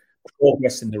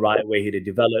 Progress in the right way, he'd have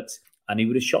developed, and he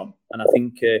would have shone. And I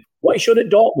think what he showed at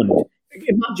Dortmund,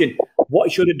 imagine what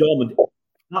he showed at Dortmund,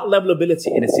 that level of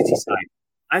ability in a City side,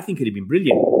 I think it'd have been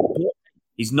brilliant. But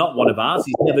he's not one of ours.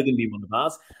 He's never going to be one of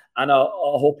ours. And I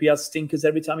hope he has stinkers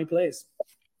every time he plays.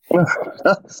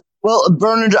 Well,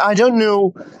 Bernard, I don't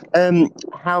know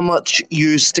how much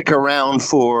you stick around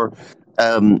for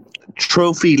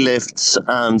trophy lifts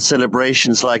and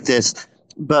celebrations like this,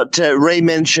 but Ray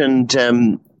mentioned,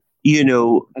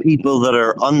 people that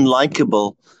are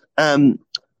unlikable.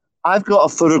 I've got a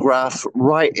photograph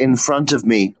right in front of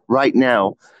me right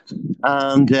now,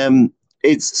 and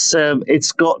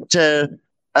it's got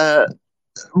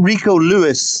Rico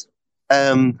Lewis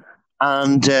and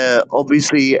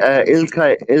obviously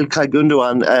Ilkay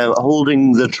Gundogan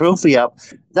holding the trophy up.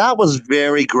 That was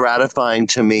very gratifying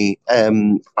to me.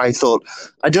 I thought,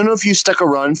 I don't know if you stuck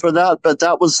around for that, but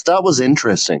that was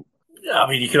interesting. Yeah, I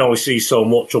mean, you can always see so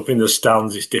much up in the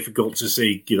stands. It's difficult to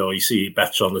see. You see it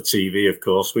better on the TV, of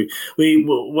course.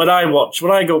 When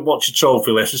I go watch a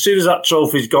trophy list, as soon as that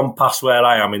trophy's gone past where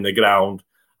I am in the ground,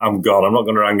 I'm gone. I'm not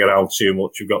going to hang around too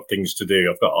much. We've got things to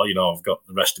do. I've got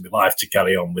the rest of my life to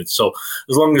carry on with. So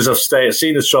as long as I've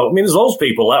seen the trophy, I mean, there's loads of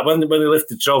people that when they lift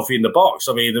the trophy in the box,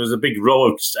 I mean, there was a big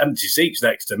row of empty seats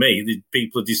next to me. The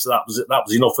people just that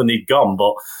was enough, and they'd gone.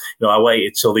 But I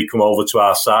waited till they come over to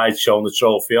our side, showing the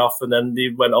trophy off, and then they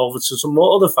went over to some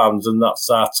more other fans, and that's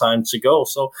our time to go.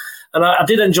 So, and I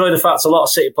did enjoy the fact a lot of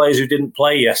City players who didn't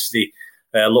play yesterday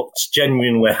looked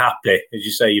genuinely happy. As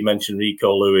you say, you mentioned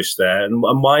Rico Lewis there, and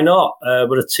why not?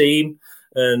 We're a team,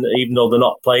 and even though they're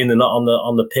not playing, they're not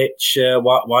on the pitch.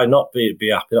 Why not be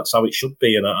happy? That's how it should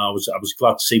be. And I was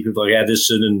glad to see people like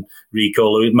Ederson and Rico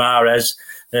Lewis, Mahrez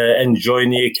enjoying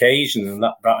the occasion, and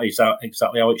that is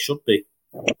exactly how it should be.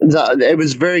 It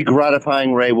was very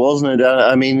gratifying, Ray, wasn't it?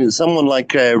 I mean, someone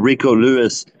like Rico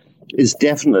Lewis is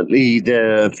definitely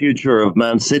the future of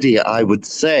Man City, I would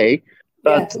say.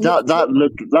 But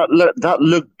that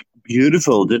looked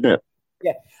beautiful, didn't it?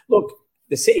 Yeah. Look,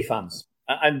 the City fans,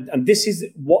 and this is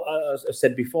what I've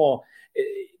said before.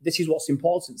 This is what's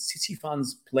important. City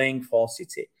fans playing for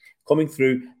City, coming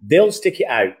through, they'll stick it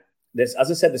out. There's,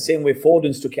 as I said, the same way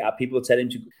Foden stuck it out. People tell him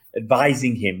to,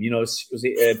 advising him. Was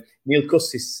it Neil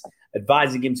Custis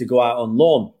advising him to go out on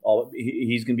loan, or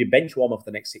he's going to be a bench warmer for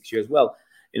the next 6 years? Well,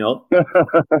 Neil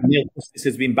Custis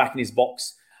has been back in his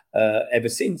box ever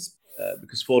since.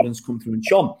 Because Foden's come through and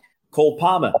shone. Cole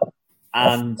Palmer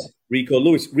and Rico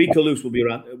Lewis. Rico Lewis will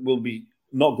be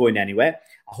not going anywhere.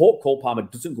 I hope Cole Palmer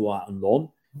doesn't go out on loan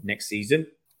next season,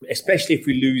 especially if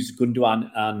we lose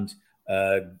Gundogan and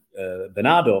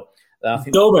Bernardo. I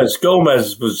think Gomez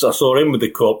was. I saw him with the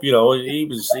cup. He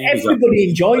was. Everybody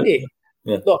enjoyed it.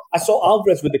 Yeah. Look, I saw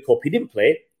Alvarez with the cup. He didn't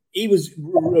play. He was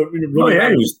running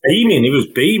around. He was beaming. Yeah.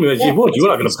 You're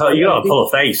not going to pull a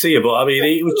face here, but I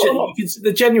mean,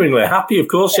 they're genuinely happy. Of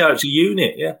course, it's a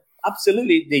unit. Yeah,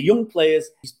 absolutely. The young players.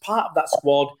 He's part of that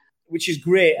squad, which is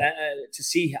great to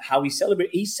see how he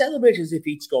celebrated. He celebrated as if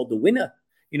he'd scored the winner.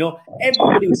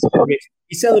 Everybody was celebrating.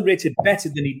 He celebrated better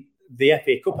than the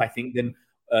FA Cup, I think. Than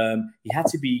he had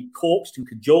to be coaxed and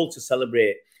cajoled to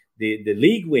celebrate the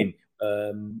league win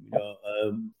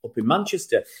up in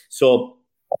Manchester. So.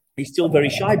 He's still very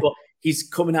shy, but he's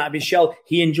coming out of his shell.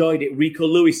 He enjoyed it. Rico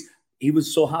Lewis, he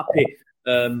was so happy.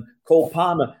 Cole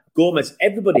Palmer, Gomez,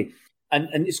 everybody. And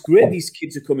it's great these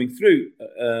kids are coming through.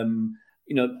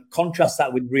 Contrast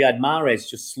that with Riyad Mahrez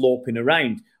just sloping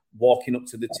around, walking up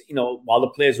to while the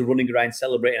players are running around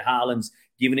celebrating, Haaland's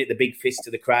giving it the big fist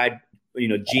to the crowd,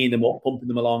 geeing them up, pumping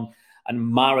them along. And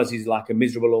Mahrez is like a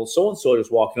miserable old so-and-so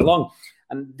just walking along.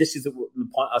 And this is the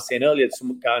point I was saying earlier.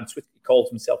 Some guy on Twitter called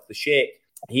himself the Sheikh.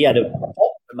 He had a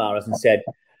pop to Mahrez and said,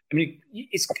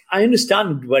 I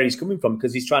understand where he's coming from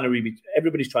because he's trying to read.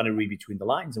 Everybody's trying to read between the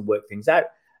lines and work things out.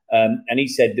 And he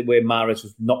said the way Mahrez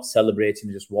was not celebrating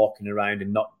and just walking around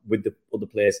and not with the other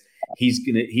players,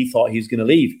 he thought he was gonna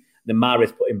leave. Then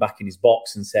Mahrez put him back in his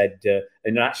box and said,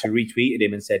 and actually retweeted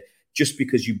him and said, just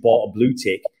because you bought a blue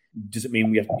tick doesn't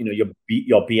mean your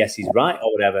BS is right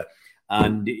or whatever.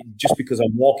 And just because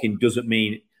I'm walking doesn't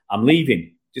mean I'm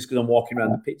leaving. Just because I'm walking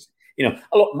around the pitch,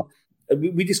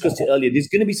 we discussed it earlier. There's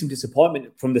going to be some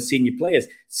disappointment from the senior players.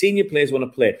 Senior players want to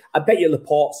play. I bet you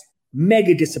Laporte's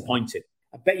mega disappointed.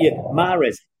 I bet you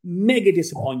Mahrez mega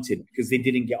disappointed because they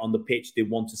didn't get on the pitch. They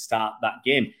want to start that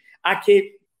game.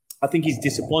 Ake, I think he's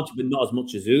disappointed, but not as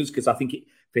much as us because I think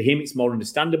for him it's more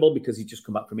understandable because he's just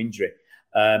come back from injury.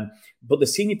 But the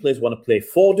senior players want to play.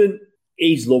 Foden,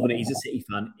 he's loving it. He's a City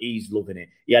fan. He's loving it.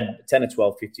 He had 10 or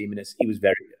 12, 15 minutes. He was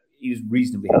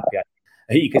reasonably happy.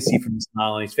 You can see from the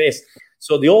smile on his face.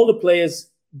 So the older players,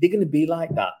 they're going to be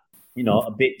like that,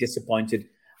 a bit disappointed.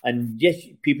 And yes,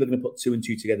 people are going to put 2 and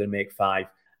 2 together and make 5.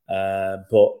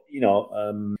 But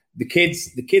the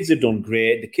kids have done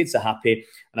great. The kids are happy.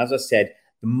 And as I said,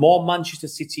 the more Manchester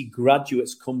City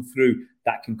graduates come through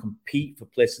that can compete for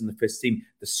places in the first team,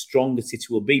 the stronger City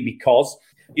will be because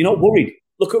you're not worried.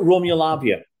 Look at Romeo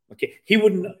Lavia. Okay, he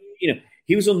wouldn't.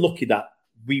 He was unlucky that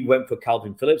we went for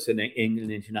Calvin Phillips in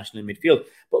England international in midfield,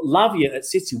 but Lavia at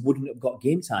City wouldn't have got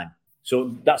game time.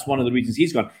 So that's one of the reasons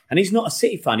he's gone. And he's not a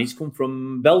City fan. He's come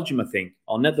from Belgium, I think,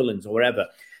 or Netherlands or wherever.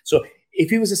 So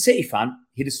if he was a City fan,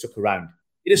 he'd have stuck around.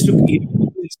 He'd stuck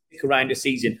around a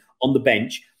season on the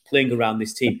bench playing around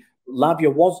this team.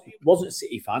 Lavia wasn't a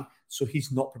City fan, so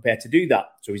he's not prepared to do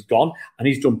that. So he's gone, and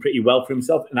he's done pretty well for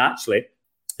himself. And actually,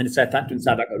 in the Southampton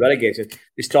side that got relegated,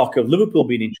 there's talk of Liverpool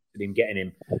being interested in getting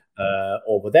him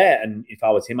over there. And if I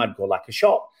was him, I'd go like a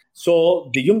shot. So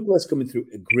the young players coming through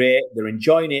are great. They're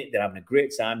enjoying it. They're having a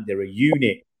great time. They're a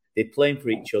unit. They're playing for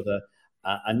each other.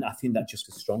 And I think that just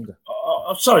is stronger.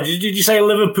 I'm sorry, did you say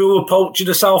Liverpool were poaching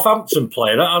a Southampton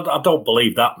player? I don't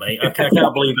believe that, mate. I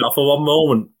can't believe that for one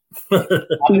moment.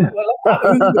 Adam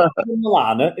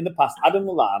Lallana in the past, Adam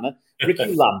Lallana,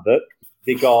 Ricky Lambert,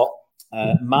 they got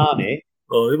Mane.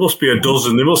 Oh, it must be a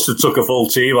dozen. They must have took a full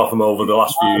team off them over the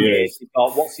last few years. They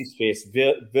got, what's his face?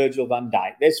 Virgil van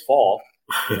Dijk. There's 4.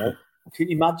 Can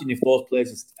you imagine if those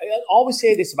players... I always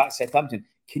say this about Southampton.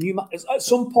 Can you at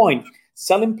some point,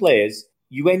 selling players,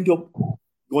 you end up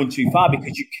going too far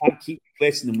because you can't keep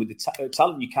replacing them with the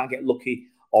talent. You can't get lucky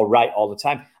or right all the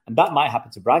time. And that might happen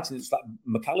to Brighton. It's like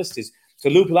McAllister's. So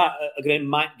Liverpool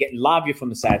might get Lavia from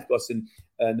the South Coast and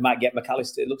they might get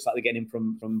McAllister. It looks like they're getting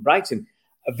him from Brighton.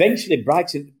 Eventually,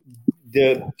 Brighton,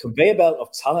 the conveyor belt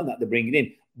of talent that they're bringing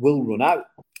in will run out.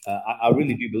 I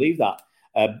really do believe that.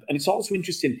 And it's also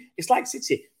interesting. It's like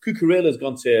City. Cucurella's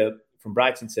gone from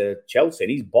Brighton to Chelsea,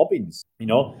 and he's bobbins.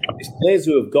 There's players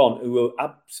who have gone who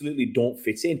absolutely don't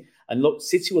fit in. And look,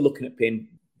 City were looking at paying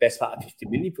best part of 50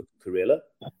 million for Cucurella.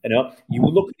 You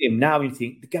will look at him now and you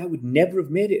think the guy would never have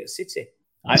made it at City.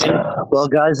 Well,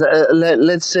 guys,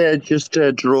 let's just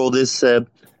draw this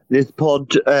pod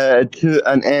to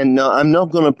an end. Now, I'm not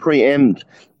going to preempt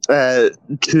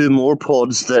 2 more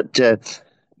pods that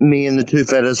me and the 2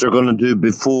 fellas are going to do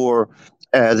before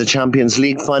the Champions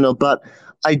League final, but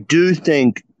I do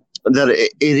think that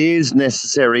it is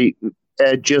necessary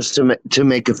just to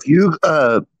make a few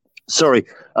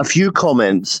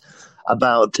comments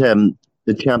about the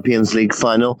Champions League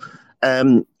final.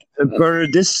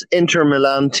 Bernard, this Inter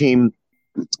Milan team,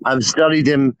 I've studied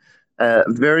them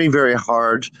very, very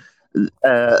hard.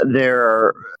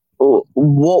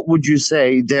 What would you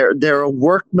say? They're a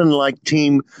workmanlike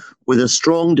team with a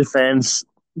strong defense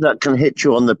that can hit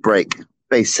you on the break,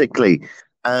 basically.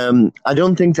 I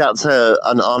don't think that's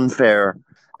an unfair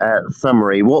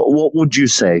summary. What would you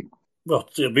say? Well,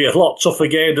 it'll be a lot tougher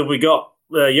game than we got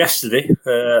yesterday.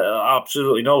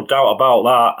 Absolutely no doubt about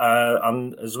that.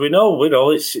 And as we know,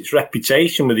 it's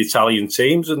reputation with Italian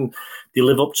teams, and they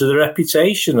live up to the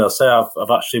reputation. I say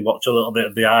I've actually watched a little bit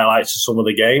of the highlights of some of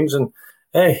the games, and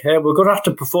hey, we're going to have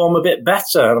to perform a bit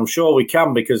better, and I'm sure we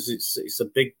can because it's a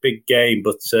big game.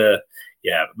 But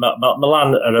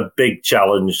Milan are a big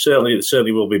challenge. It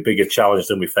certainly will be a bigger challenge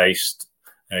than we faced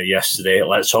yesterday.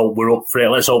 Let's hope we're up for it.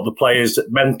 Let's hope the players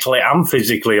mentally and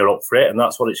physically are up for it, and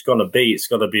that's what it's going to be. It's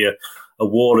going to be a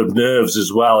war of nerves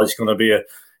as well. It's going to be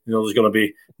there's going to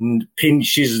be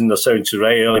pinches, and they're saying to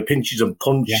Ray early, pinches and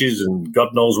punches, and God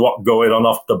knows what going on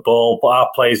off the ball. But our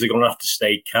players are going to have to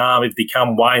stay calm if they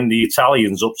can wind the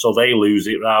Italians up so they lose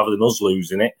it rather than us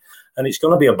losing it. And it's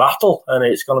going to be a battle, and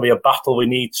it's going to be a battle we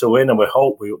need to win, and we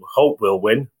hope we'll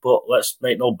win. But let's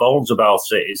make no bones about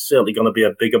it. It's certainly going to be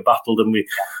a bigger battle than we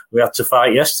had to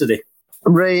fight yesterday.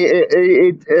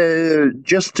 Ray,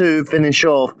 just to finish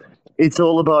off, it's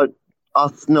all about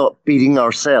us not beating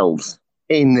ourselves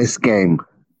in this game.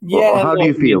 Yeah. How do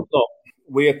you feel? Look,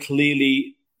 we are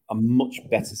clearly a much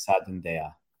better side than they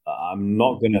are. I'm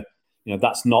not going to,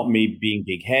 that's not me being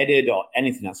big-headed or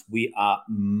anything else. We are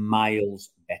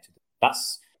miles better.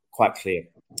 That's quite clear.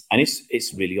 And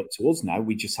it's really up to us now.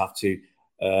 We just have to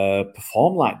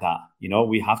perform like that.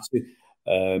 We have to,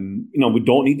 we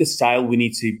don't need the style. We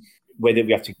need to, whether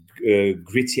we have to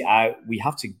grit it out, we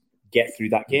have to get through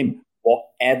that game.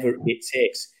 Whatever it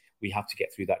takes, we have to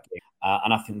get through that game.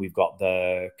 And I think we've got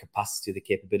the capacity, the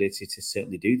capability to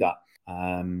certainly do that.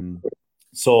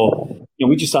 So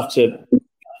we just have to,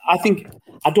 I think,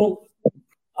 I don't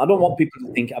want people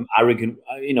to think I'm arrogant.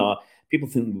 People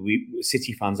think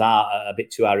City fans are a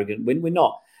bit too arrogant when we're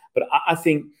not. But I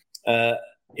think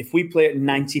if we play at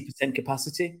 90%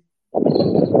 capacity,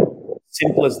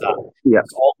 simple as that. Yeah.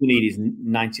 All we need is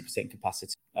 90%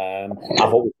 capacity. I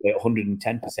hope we play at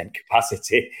 110%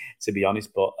 capacity, to be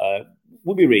honest. But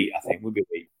we'll be right. I think we'll be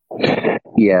right.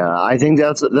 Yeah, I think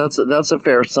that's a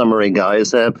fair summary,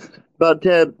 guys. But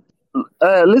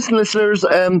listeners,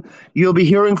 you'll be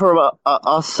hearing from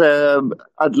us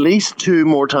at least 2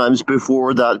 more times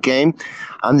before that game,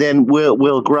 and then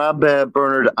we'll grab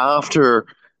Bernard after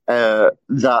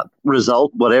that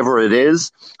result, whatever it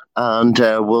is, and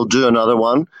we'll do another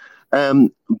one.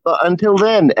 But until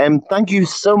then, thank you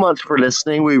so much for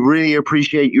listening. We really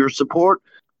appreciate your support.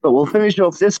 But we'll finish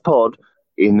off this pod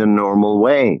in the normal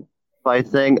way by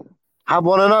saying, have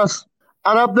one on us,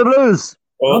 and up the Blues.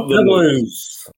 Up the Blues.